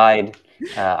think The Bride,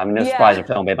 no surprise a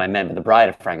film made by men, but The Bride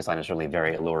of Frankenstein is really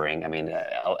very alluring. I mean,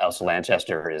 Elsa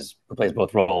Lanchester who plays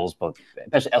both roles,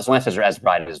 especially Elsa Lanchester as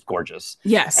Bride is gorgeous.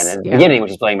 Yes. And in the beginning,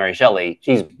 which is playing Mary Shelley,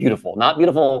 she's beautiful. Not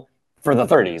beautiful for the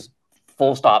 30s,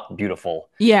 full stop beautiful.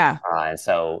 Yeah. And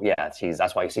so,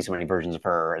 that's why you see so many versions of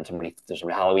her and there's so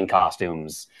many Halloween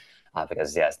costumes,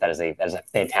 because yes, that is a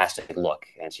fantastic look,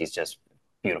 and she's just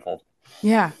beautiful.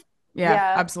 Yeah,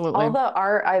 absolutely. All the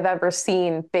art I've ever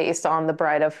seen based on The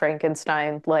Bride of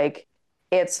Frankenstein, like,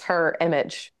 it's her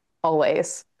image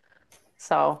always.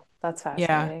 So that's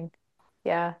fascinating.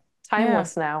 Yeah.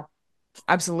 Timeless now.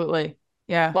 Absolutely.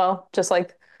 Yeah. Well, just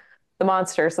like the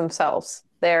monsters themselves.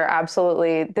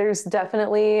 There's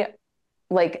definitely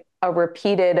like a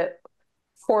repeated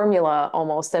formula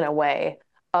almost in a way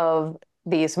of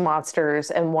these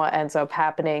monsters and what ends up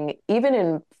happening, even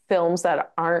in films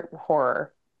that aren't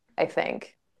horror, I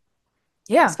think.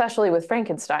 Yeah. Especially with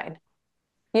Frankenstein.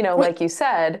 Like you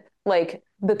said, like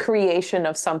the creation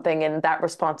of something and that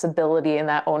responsibility and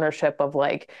that ownership of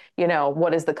like,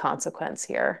 what is the consequence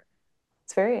here?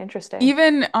 It's very interesting.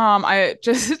 Even I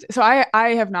just so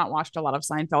I have not watched a lot of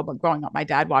Seinfeld, but growing up my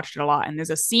dad watched it a lot, and there's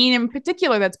a scene in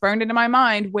particular that's burned into my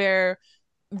mind where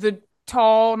the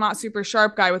tall, not super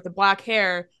sharp guy with the black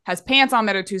hair has pants on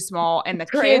that are too small, and the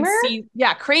kid Kramer? sees,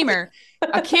 Kramer,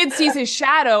 a kid sees his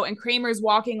shadow, and Kramer's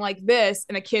walking like this,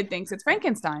 and a kid thinks it's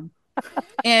Frankenstein.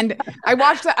 And I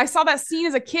watched that, I saw that scene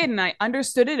as a kid, and I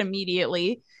understood it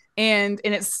immediately. And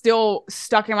it's still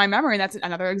stuck in my memory. And that's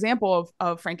another example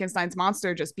of Frankenstein's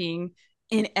monster just being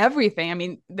in everything. I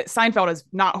mean, Seinfeld is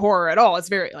not horror at all. It's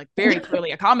very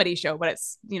clearly a comedy show, but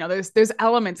it's, there's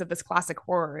elements of this classic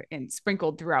horror and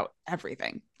sprinkled throughout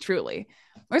everything, truly.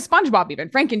 Or SpongeBob, even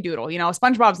Frankendoodle.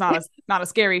 SpongeBob's not a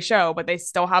scary show, but they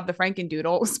still have the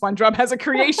Frankendoodle. SpongeBob has a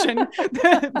creation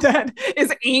that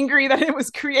is angry that it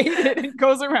was created and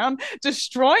goes around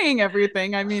destroying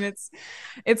everything. I mean,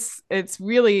 it's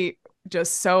really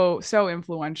just so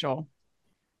influential.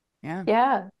 Yeah.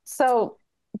 Yeah. So,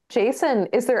 Jason,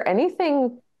 is there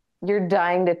anything you're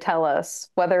dying to tell us,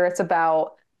 whether it's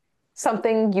about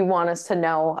something you want us to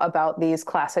know about these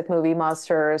classic movie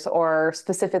monsters or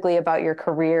specifically about your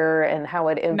career and how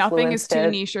it influenced Nothing is too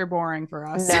it? niche or boring for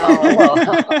us. No.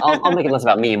 Well, I'll make it less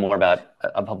about me and more about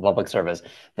a public service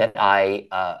that I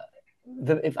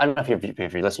don't know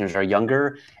if your listeners are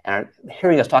younger and are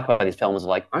hearing us talk about these films,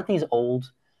 like, aren't these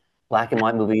old black and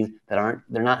white movies they're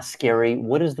not scary?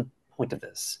 What is the point of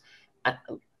this?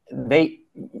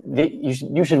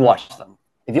 You should watch them.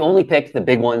 If you only pick the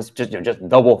big ones, just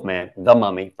The Wolfman, The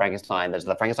Mummy, Frankenstein. There's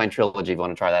the Frankenstein trilogy if you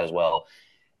want to try that as well.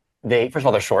 First of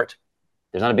all, they're short.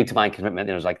 There's not a big time commitment.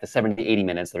 There's like the 70 to 80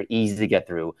 minutes. They're easy to get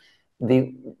through.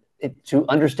 To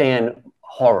understand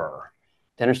horror,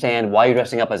 to understand why you're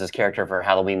dressing up as this character for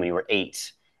Halloween when you were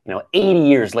 8, 80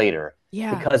 years later,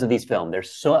 because of these films. They're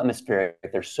so atmospheric.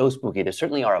 They're so spooky. They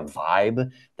certainly are a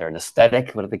vibe. They're an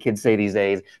aesthetic. What do the kids say these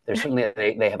days? They're certainly,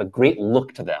 they have a great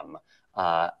look to them.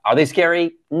 Are they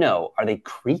scary? No. Are they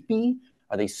creepy?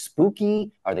 Are they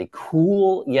spooky? Are they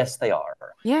cool? Yes, they are.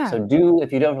 Yeah. So if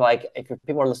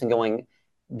people are listening going,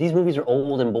 these movies are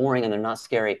old and boring and they're not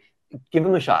scary, give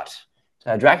them a shot.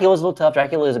 Dracula is a little tough.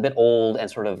 Dracula is a bit old and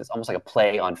it's almost like a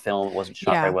play on film. It wasn't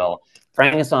shot very well.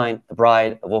 Frankenstein, The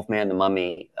Bride, The Wolfman, The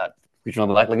Mummy, Regional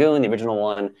Black Lagoon, the original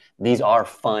one. These are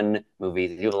fun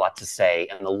movies. They do have a lot to say,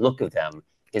 and the look of them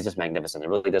is just magnificent. It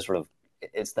really does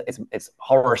it's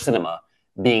horror cinema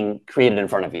being created in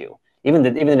front of you. Even the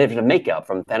different makeup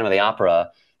from Phantom of the Opera,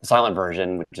 the silent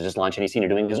version, which is just Lon Chaney Sr.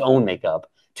 doing his own makeup,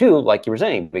 to, like you were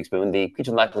saying, Big Spoon, the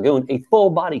Creature of the Black Lagoon, a full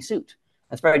body suit.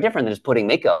 That's very different than just putting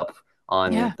makeup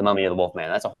on The Mummy or The Wolfman.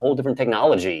 That's a whole different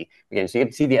technology. Again, so you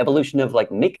get to see the evolution of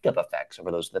like makeup effects over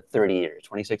the 30 years,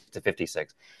 26 to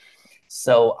 56.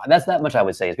 So that's that much I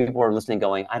would say. Is people are listening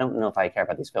going, I don't know if I care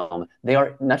about these films. They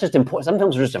are not just important. Some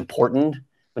films are just important,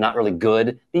 but not really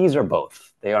good. These are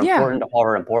both. They are important to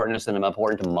horror, important to cinema,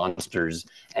 important to monsters.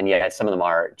 And yet some of them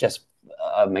are just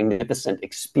a magnificent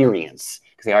experience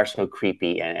because they are so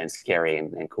creepy and scary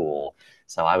and cool.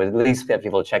 So I would at least get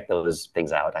people to check those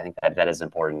things out. I think that is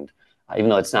important. Even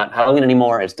though it's not Halloween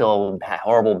anymore, it's still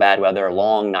horrible, bad weather,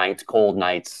 long nights, cold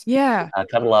nights. Yeah.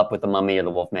 Cuddle up with The Mummy or The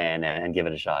Wolfman and give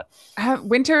it a shot.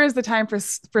 Winter is the time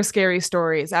for scary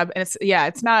stories. And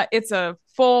it's a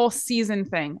full season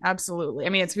thing. Absolutely. I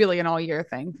mean, it's really an all year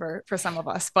thing for some of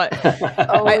us, but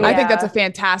I think that's a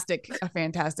fantastic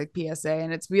PSA.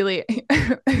 And it's really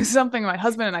something my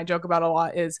husband and I joke about a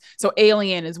lot so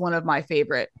Alien is one of my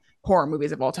favorite horror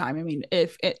movies of all time. I mean,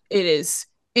 if it is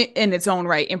in its own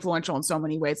right influential in so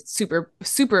many ways. It's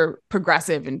super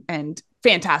progressive and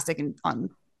fantastic and on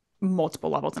multiple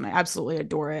levels, and I absolutely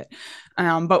adore it.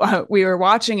 But we were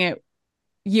watching it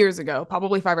years ago,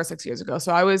 probably 5 or 6 years ago.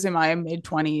 So I was in my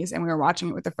mid-20s and we were watching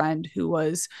it with a friend who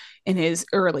was in his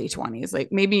early 20s, like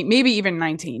maybe even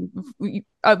 19,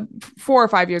 4 or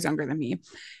 5 years younger than me.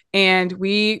 And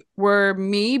we were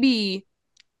maybe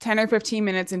 10 or 15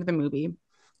 minutes into the movie,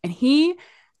 and he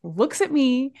looks at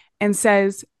me and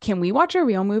says, "Can we watch a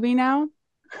real movie now?"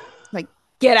 Like,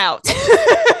 get out.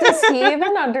 Does he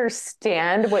even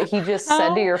understand what he just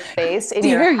said to your face in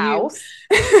your house?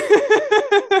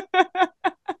 I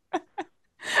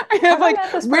have like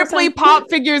Ripley pop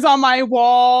figures on my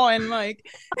wall and like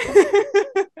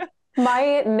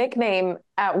my nickname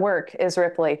at work is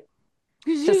Ripley.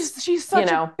 She's such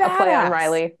a play on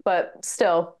Riley, but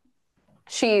still.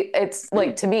 It's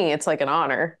like, to me, it's like an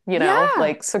honor,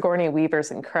 like Sigourney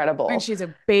Weaver's incredible. And she's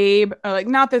a babe. Like,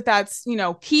 not that that's,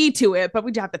 key to it, but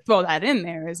we have to throw that in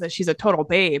there, is that she's a total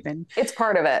babe. And it's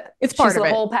part of it. It's part of the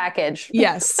whole package.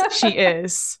 Yes, she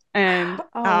is. And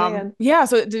man.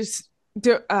 So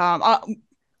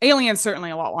Alien's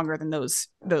certainly a lot longer than those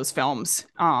films.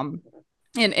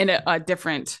 in a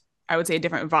different, I would say a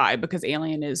different vibe, because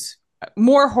Alien is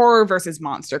more horror versus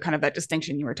monster, kind of that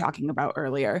distinction you were talking about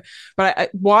earlier.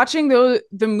 But watching the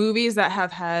movies that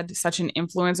have had such an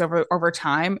influence over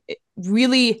time, it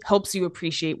really helps you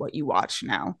appreciate what you watch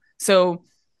now. So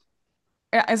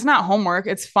it's not homework.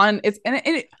 It's fun.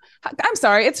 I'm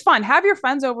sorry, it's fun. Have your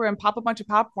friends over and pop a bunch of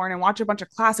popcorn and watch a bunch of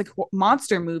classic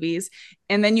monster movies,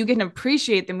 and then you can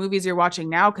appreciate the movies you're watching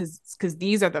now, because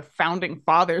these are the founding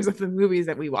fathers of the movies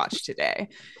that we watch today.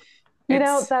 You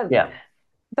know, It's Yeah.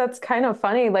 that's kind of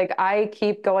funny. Like I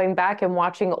keep going back and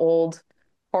watching old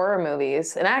horror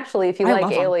movies. And actually, if you I like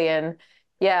love them. Alien,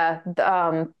 yeah,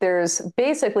 there's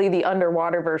basically the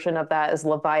underwater version of that is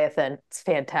Leviathan. It's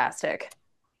fantastic.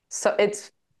 So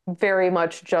it's very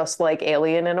much just like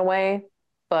Alien in a way,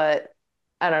 but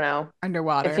I don't know. If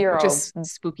Underwater, you're which a is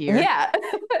spookier. yeah,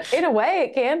 in a way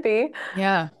it can be.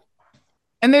 Yeah.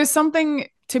 And there's something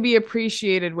to be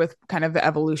appreciated with kind of the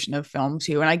evolution of film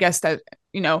too. And I guess that,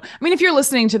 I mean, if you're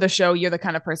listening to the show, you're the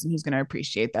kind of person who's going to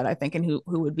appreciate that, I think, and who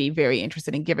would be very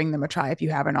interested in giving them a try if you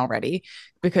haven't already,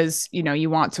 because, you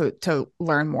want to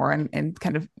learn more and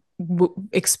kind of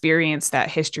experience that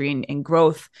history and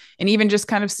growth. And even just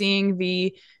kind of seeing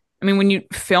I mean, when you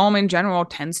film in general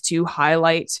tends to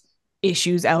highlight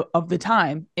issues out of the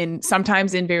time, and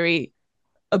sometimes in very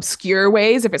obscure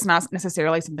ways, if it's not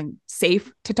necessarily something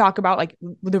safe to talk about, like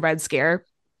the Red Scare,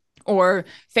 or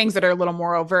things that are a little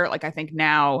more overt. Like I think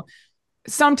now,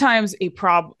 sometimes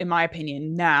in my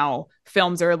opinion, now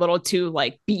films are a little too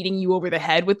like beating you over the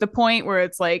head with the point where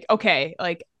it's like, okay,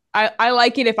 like I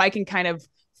like it if I can kind of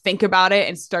think about it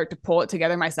and start to pull it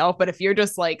together myself. But if you're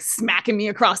just like smacking me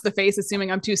across the face,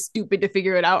 assuming I'm too stupid to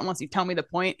figure it out unless you tell me the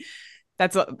point,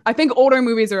 I think older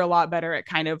movies are a lot better at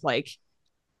kind of like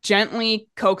gently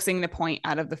coaxing the point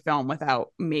out of the film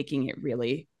without making it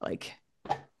really like,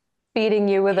 Feeding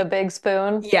you with a big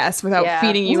spoon. yes, without Yeah.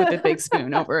 feeding you with a big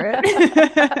spoon over it.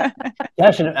 Yeah,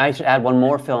 I should add one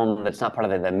more film that's not part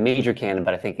of the major canon,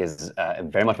 but I think is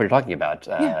very much what you're talking about.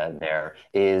 Yeah. There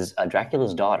is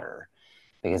Dracula's Daughter,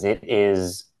 because it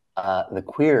is the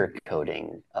queer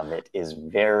coding of it is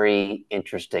very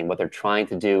interesting. What they're trying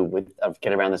to do with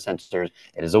get around the censors.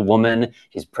 It is a woman.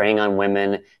 She's preying on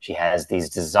women. She has these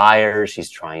desires. She's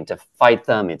trying to fight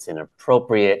them. It's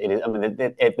inappropriate. It is. I mean,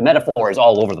 the metaphor is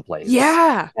all over the place.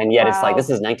 Yeah. And yet it's like Wow. this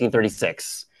is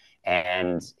 1936.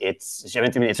 And it's, I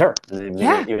mean, it's her.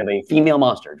 Yeah. You have a female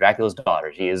monster, Dracula's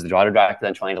daughter. She is the daughter of Dracula,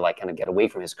 and trying to like kind of get away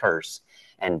from his curse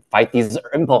and fight these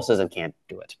impulses and can't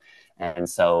do it. And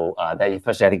so that,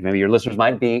 especially, I think maybe your listeners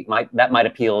might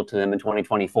appeal to them in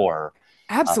 2024.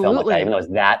 A film like that, even Absolutely. though it's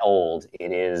that old,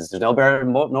 it is. There's no better,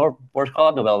 nor worse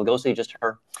called, no Bela Lugosi, just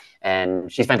her,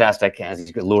 and she's fantastic. Has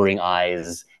these alluring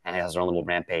eyes and has her own little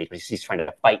rampage. But she's trying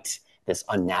to fight this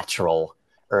unnatural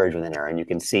urge within her, and you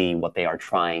can see what they are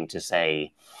trying to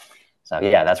say. So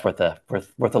yeah, that's worth a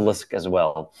look as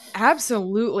well.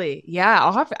 Absolutely.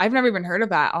 Yeah. I've never even heard of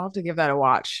that. I'll have to give that a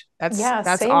watch. Yeah,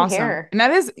 That's same awesome. here.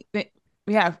 And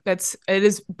yeah, it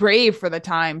is brave for the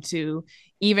time to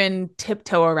even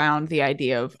tiptoe around the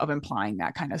idea of implying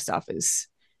that kind of stuff. I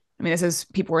mean, this is,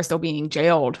 people are still being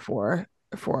jailed for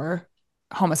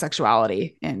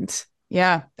homosexuality. And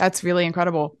yeah, that's really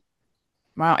incredible.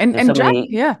 Wow. There's And so Jack, many.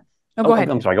 yeah. Oh, go Oh, ahead.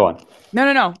 I'm sorry. Go on.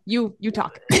 No. You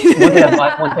talk. One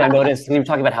thing I noticed when you were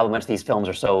talking about how much these films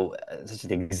are so such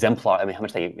an exemplar. I mean, how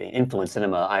much they influence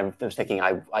cinema. I was thinking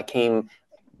I came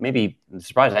maybe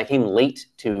surprised. I came late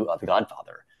to The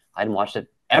Godfather. I hadn't watched it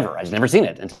ever. I just never seen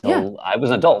it Yeah. until I was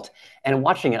an adult. And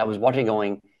watching it, I was watching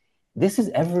going, this is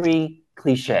every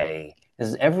cliche. This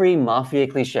is every mafia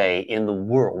cliche in the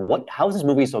world. How is this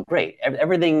movie so great?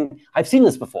 Everything I've seen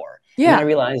this before, and then I Yeah.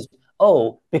 realized,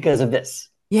 oh, because of this.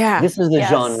 Yeah. This is the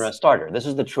genre Yes. starter. This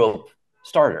is the trope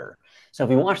starter. So if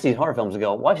you watch these horror films and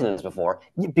go, well, I've seen this before,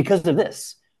 because of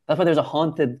this. That's why there's a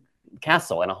haunted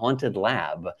castle and a haunted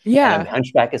lab and Yeah. a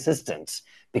hunchback assistant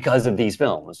because of these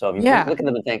films. So if you Yeah. look at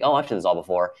them and think, oh, I've seen this all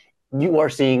before, you are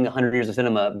seeing 100 years of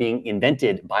cinema being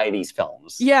invented by these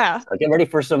films. Yeah. So get ready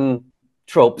for some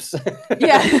tropes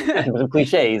Yeah. and some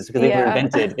cliches, because they were Yeah.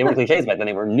 invented. They were cliches back then.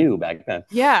 They were new back then.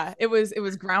 Yeah, it was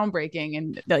groundbreaking,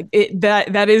 and like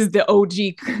that is the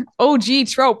OG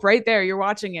trope right there. You're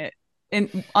watching it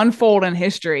unfold in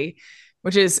history,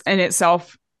 which is in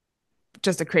itself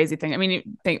just a crazy thing. I mean, you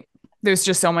think there's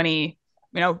just so many,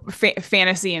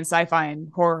 fantasy and sci-fi and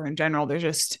horror in general.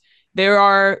 There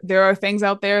are things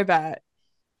out there that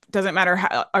doesn't matter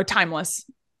how are timeless.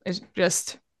 It's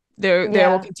just there will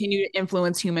Yeah. continue to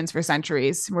influence humans for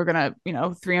centuries. We're gonna,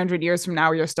 300 years from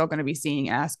now, you're still going to be seeing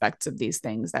aspects of these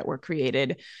things that were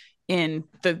created in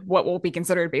the what will be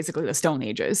considered basically the Stone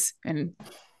Ages. And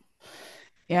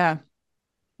Yeah.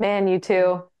 Man, you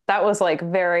too. That was like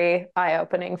very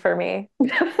eye-opening for me.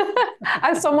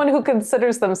 As someone who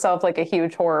considers themselves like a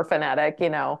huge horror fanatic,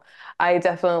 I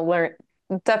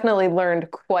definitely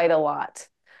learned quite a lot.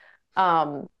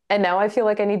 And now I feel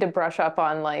like I need to brush up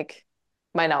on like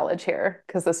my knowledge here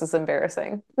because this is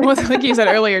embarrassing. Well, like you said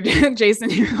earlier, Jason,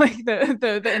 you're like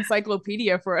the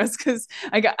encyclopedia for us because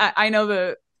I know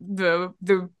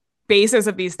the basis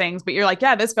of these things, but you're like,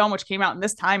 yeah, this film which came out in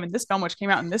this time, and this film which came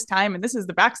out in this time, and this is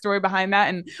the backstory behind that,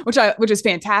 and which is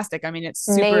fantastic. I mean, it's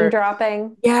super Name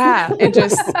dropping. Yeah, it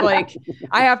just like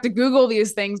I have to Google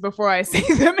these things before I say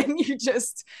them, and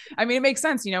I mean, it makes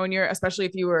sense, when you're, especially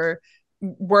if you were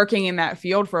working in that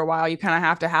field for a while, you kind of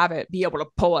have to have it be able to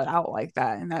pull it out like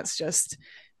that, and that's just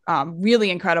really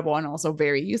incredible and also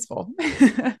very useful.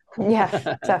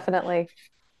 Yeah, definitely.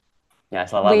 Yeah,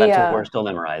 so a lot of that tour still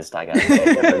memorized. I got it.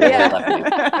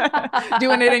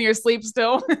 Doing it in your sleep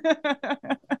still.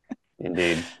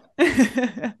 Indeed.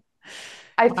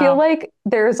 I feel like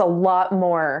there's a lot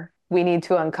more we need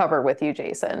to uncover with you,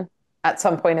 Jason, at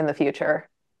some point in the future.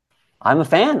 I'm a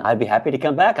fan. I'd be happy to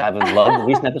come back. I've loved the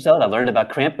recent episode. I've learned about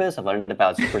Krampus. I've learned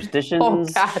about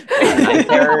superstitions, night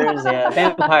terrors,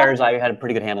 vampires. I had a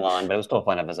pretty good handle on, but it was still a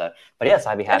fun episode. But yes,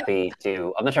 I'd be happy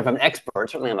to. I'm not sure if I'm an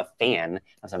expert. Certainly, I'm a fan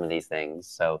of some of these things.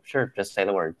 So sure, just say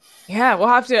the word. Yeah, we'll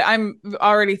have to. I'm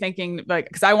already thinking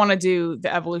because I want to do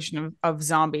the evolution of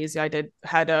zombies. I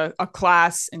had a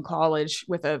class in college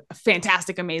with a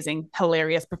fantastic, amazing,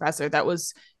 hilarious professor that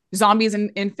was zombies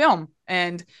in film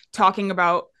and talking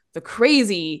about the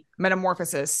crazy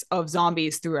metamorphosis of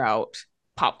zombies throughout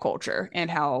pop culture and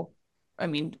how, I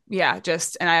mean, yeah,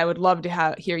 and I would love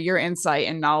to hear your insight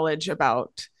and knowledge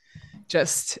about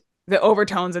just the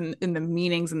overtones and the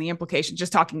meanings and the implications,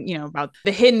 just talking, about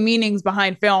the hidden meanings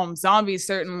behind films. Zombies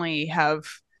certainly have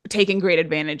taken great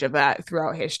advantage of that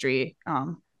throughout history.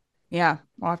 Yeah,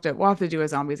 we'll have to do a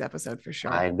zombies episode for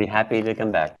sure. I'd be happy to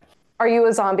come back. Are you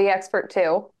a zombie expert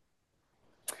too?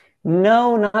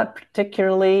 No, not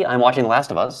particularly. I'm watching The Last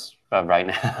of Us right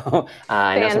now.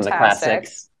 I know some of the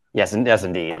classics. Yes,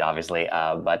 indeed, obviously.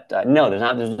 But no, there's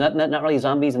not really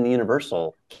zombies in the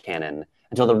Universal canon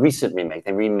until the recent remake.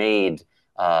 They remade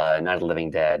Night of the Living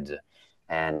Dead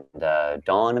and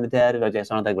Dawn of the Dead. I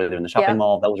guess I don't think they were in the shopping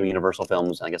mall. Those were Universal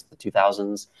films, I guess, the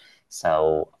 2000s.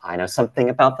 So I know something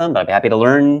about them, but I'd be happy to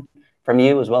learn from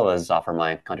you as well as offer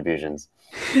my contributions.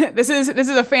 This is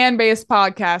a fan-based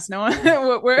podcast. No one,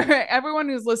 everyone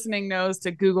who's listening knows to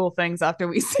Google things after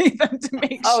we say them to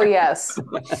make sure. Oh yes.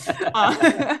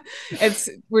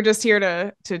 We're just here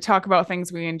to talk about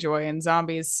things we enjoy, and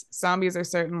zombies are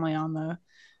certainly on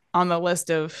the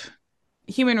list of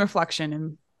human reflection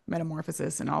and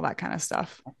metamorphosis and all that kind of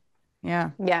stuff.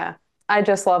 Yeah. Yeah. I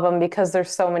just love them because there's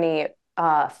so many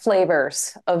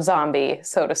flavors of zombie,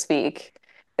 so to speak.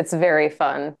 It's very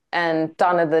fun. And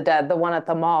Dawn of the Dead, the one at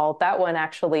the mall, that one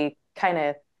actually kind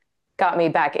of got me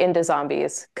back into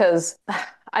zombies because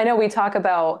I know we talk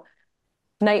about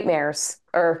nightmares,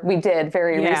 or we did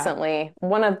very recently.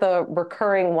 One of the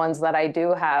recurring ones that I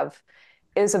do have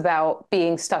is about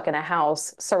being stuck in a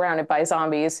house surrounded by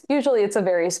zombies. Usually it's a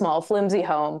very small, flimsy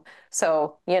home.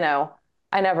 So,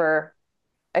 I never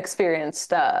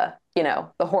experienced, the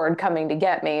horde coming to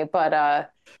get me, but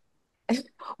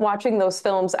watching those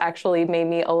films actually made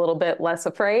me a little bit less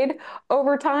afraid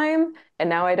over time. And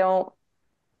now I don't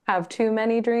have too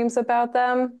many dreams about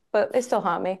them, but they still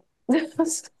haunt me.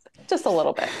 Just a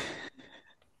little bit.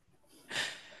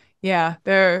 Yeah,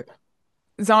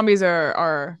 zombies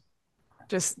are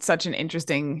just such an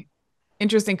interesting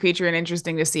creature, and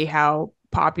interesting to see how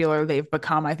popular they've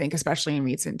become. I think, especially in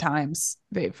recent times,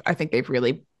 I think they've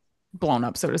really blown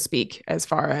up, so to speak, as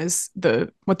far as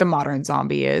what the modern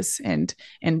zombie is, and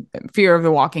Fear of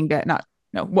the Walking Dead.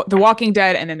 The Walking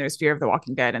Dead, and then there's Fear of the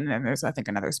Walking Dead, and then there's, I think,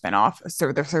 another spinoff,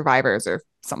 the Survivors or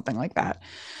something like that.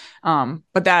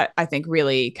 But that, I think,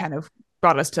 really kind of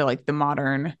brought us to like the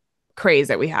modern craze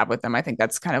that we have with them. I think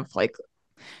that's kind of like,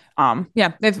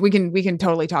 if we can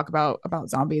totally talk about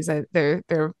zombies.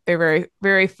 They're very,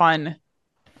 very fun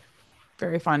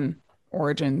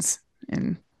origins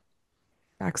and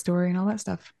backstory and all that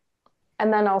stuff.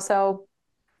 And then also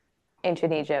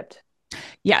Ancient Egypt.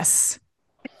 Yes.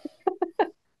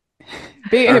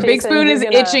 Big Spoon is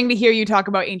itching to hear you talk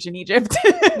about Ancient Egypt.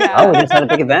 Yeah. Oh, we just had a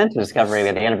big event discovery. We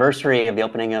had the anniversary of the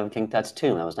opening of King Tut's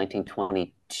tomb. That was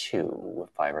 1922,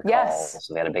 if I recall. Yes.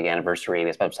 So they had a big anniversary.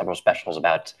 They had several specials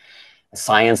about the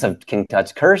science of King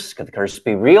Tut's curse. Could the curse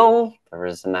be real? There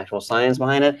was some actual science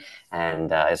behind it.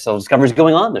 And so discoveries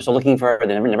going on. They're still looking they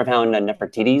never found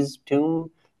Nefertiti's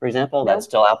tomb, for example. Nope. That's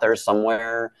still out there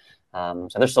somewhere. So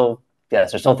there's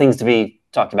still things to be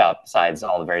talked about besides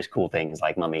all the various cool things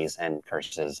like mummies and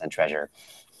curses and treasure.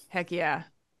 Heck yeah.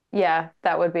 Yeah,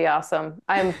 that would be awesome.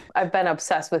 I've been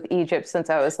obsessed with Egypt since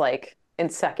I was like in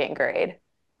second grade.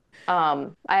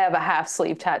 I have a half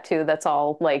sleeve tattoo that's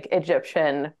all like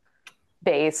Egyptian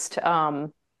based,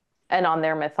 and on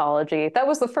their mythology. That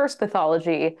was the first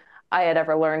mythology I had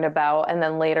ever learned about, and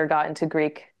then later got into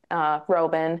Greek,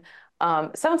 Roman.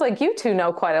 Sounds like you two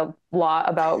know quite a lot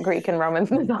about Greek and Roman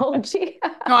mythology.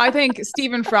 No, I think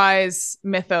Stephen Fry's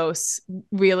mythos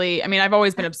really, I mean, I've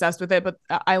always been obsessed with it, but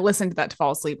I listen to that to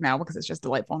fall asleep now because it's just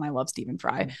delightful. And I love Stephen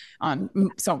Fry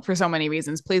for so many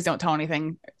reasons. Please don't tell me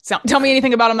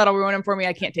anything about him that'll ruin him for me.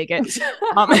 I can't take it.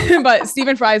 But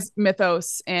Stephen Fry's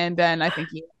mythos. And then I think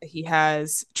he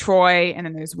has Troy, and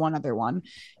then there's one other one,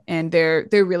 and they're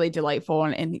really delightful.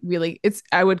 And really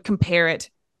I would compare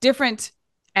it different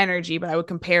energy, but I would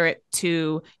compare it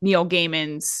to Neil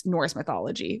Gaiman's Norse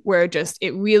mythology, where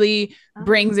it really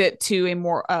brings it to a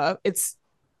more it's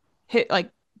hit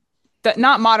like that,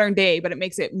 not modern day, but it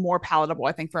makes it more palatable,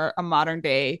 I think, for a modern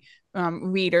day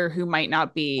reader who might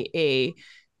not be a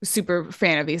super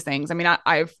fan of these things. I mean,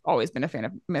 I've always been a fan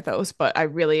of mythos, but I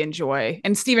really enjoy,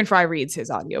 and Stephen Fry reads his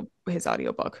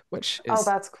audiobook, which is,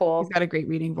 that's cool. He's got a great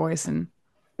reading voice, and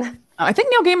I think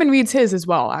Neil Gaiman reads his as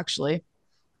well, actually.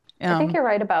 I think you're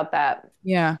right about that.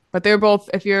 Yeah, but they're both,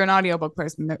 if you're an audiobook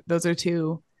person, those are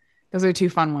two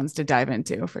fun ones to dive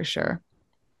into for sure.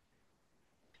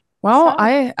 Well, so,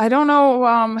 I don't know.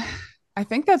 I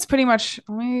think that's pretty much,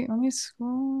 let me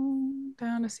scroll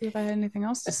down to see if I had anything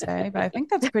else to say, but I think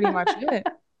that's pretty much it.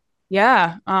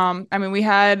 Yeah. I mean,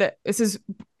 this is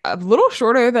a little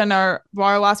shorter than our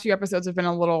last few episodes have been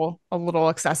a little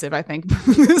excessive, I think.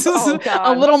 This is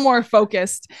a little more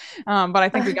focused. But I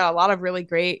think we got a lot of really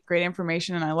great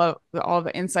information, and I love all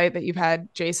the insight that you've had,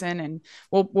 Jason. And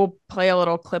we'll play a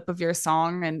little clip of your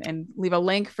song and leave a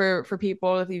link for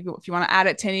people if you want to add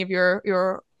it to any of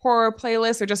your horror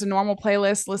playlists or just a normal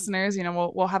playlist, listeners.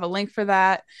 We'll have a link for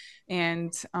that.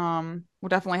 And we'll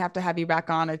definitely have to have you back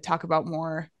on to talk about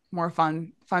more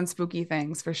fun spooky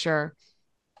things for sure.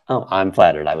 Oh, I'm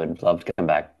flattered. I would love to come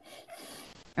back.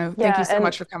 Oh, thank you so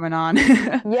much for coming on.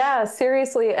 Yeah,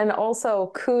 seriously. And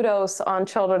also kudos on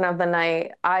Children of the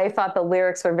Night. I thought the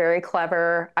lyrics were very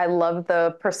clever. I love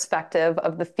the perspective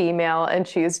of the female, and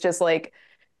she's just like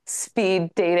speed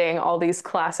dating all these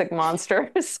classic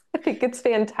monsters. I think it's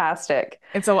fantastic.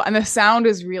 And the sound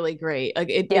is really great. Like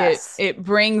it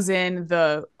brings in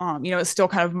the it's still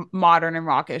kind of modern and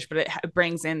rockish, but it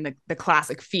brings in the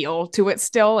classic feel to it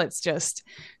still. It's just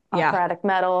operatic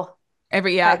metal.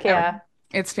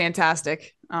 It's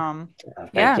fantastic. Thank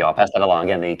you. I'll pass that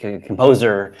along. Again, the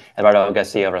composer, Eduardo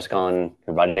Garcia Rascon,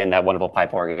 who brought in that wonderful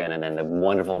pipe organ, and then the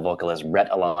wonderful vocalist, Rhett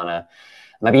Alana.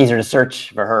 It might be easier to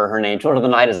search for her name. Children of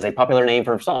the Night is a popular name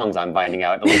for songs, I'm finding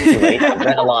out. A little too late.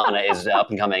 Rhett Alana is up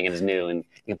and coming and is new, and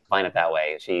you can find it that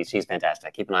way. She's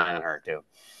fantastic. Keep an eye on her, too.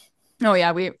 Oh,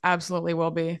 yeah, we absolutely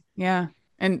will be. Yeah.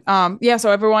 And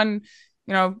so everyone,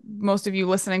 most of you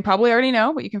listening probably already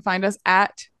know, but you can find us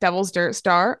at Devil's Dirt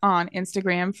Star on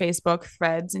Instagram, Facebook,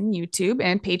 Threads, and YouTube,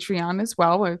 and Patreon as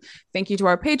well. Thank you to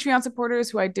our Patreon supporters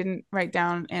who I didn't write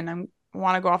down, and I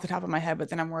want to go off the top of my head, but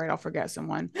then I'm worried I'll forget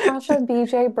someone. Sasha,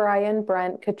 BJ, Brian,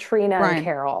 Brent, Katrina, and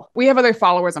Carol. We have other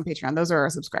followers on Patreon. Those are our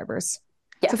subscribers.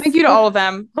 Yes. So thank you to all of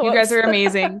them. You guys are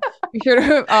amazing. Be sure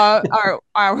to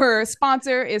our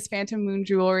sponsor is Phantom Moon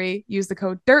Jewelry. Use the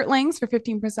code DIRTLINGS for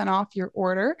 15% off your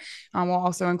order. We'll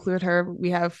also include her.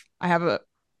 I have a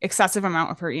excessive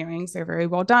amount of her earrings. They're very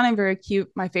well done and very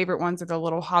cute. My favorite ones are the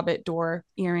little Hobbit door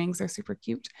earrings. They're super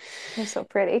cute. They're so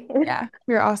pretty. Yeah,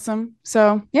 you're awesome.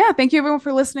 So yeah, thank you everyone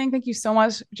for listening. Thank you so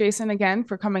much, Jason, again,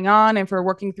 for coming on and for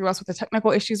working through us with the technical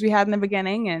issues we had in the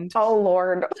beginning. And oh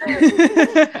Lord.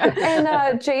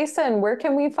 And Jason, where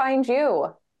can we find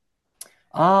you?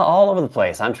 All over the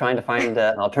place. I'm trying to find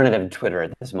an alternative to Twitter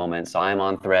at this moment. So I'm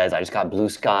on Threads. I just got Blue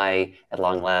Sky at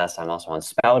long last. I'm also on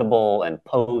Spoutable and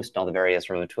Post and all the various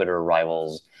sort of Twitter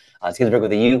rivals. It's Ginsburg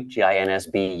with a U,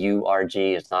 Ginsburg.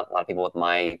 It's not a lot of people with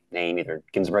my name, either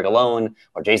Ginsburg alone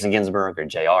or Jason Ginsburg or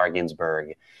JR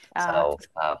Ginsburg. So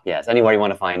yes, anywhere you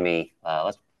want to find me,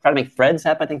 let's try to make Threads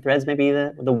happen. I think Threads may be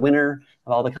the winner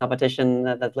of all the competition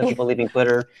that people leaving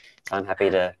Twitter. So I'm happy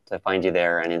to find you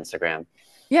there on Instagram.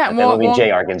 Yeah, that will be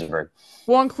JR Ginsburg.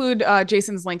 We'll include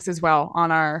Jason's links as well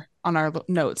on our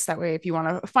notes. That way, if you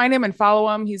want to find him and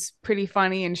follow him, he's pretty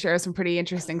funny and shares some pretty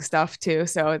interesting stuff too.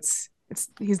 So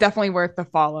he's definitely worth the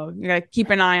follow. You gotta keep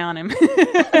an eye on him.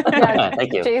 Yeah,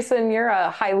 Thank you. Jason, you're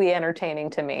highly entertaining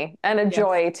to me and a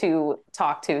joy to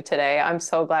talk to today. I'm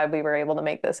so glad we were able to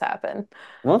make this happen.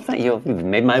 Well, thank you. You've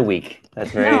made my week.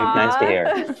 That's very nice to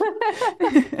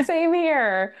hear. Same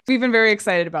here. We've been very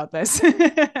excited about this.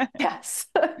 Yes.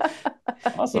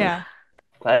 Awesome. Yeah.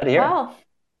 Glad to hear. Well,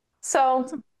 so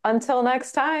until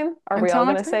next time, are we all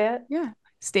going to say it? Yeah.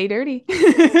 Stay dirty.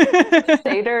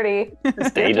 Stay dirty.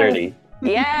 Stay dirty.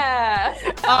 Yeah.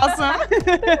 Awesome.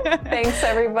 Thanks,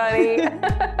 everybody.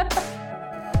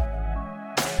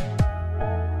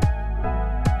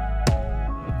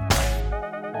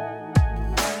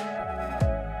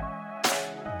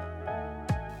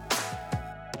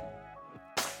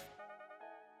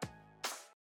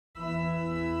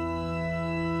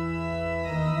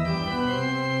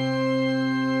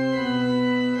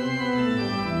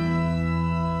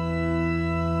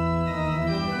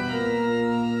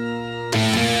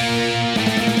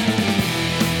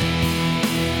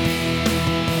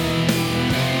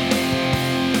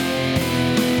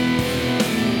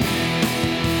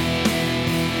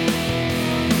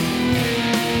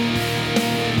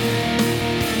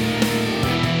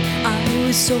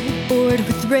 So bored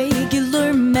with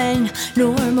regular men,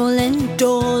 normal and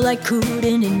dull, I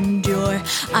couldn't endure.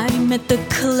 I met the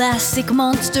classic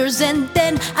monsters and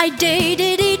then I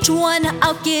dated each one.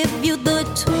 I'll give you the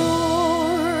tour.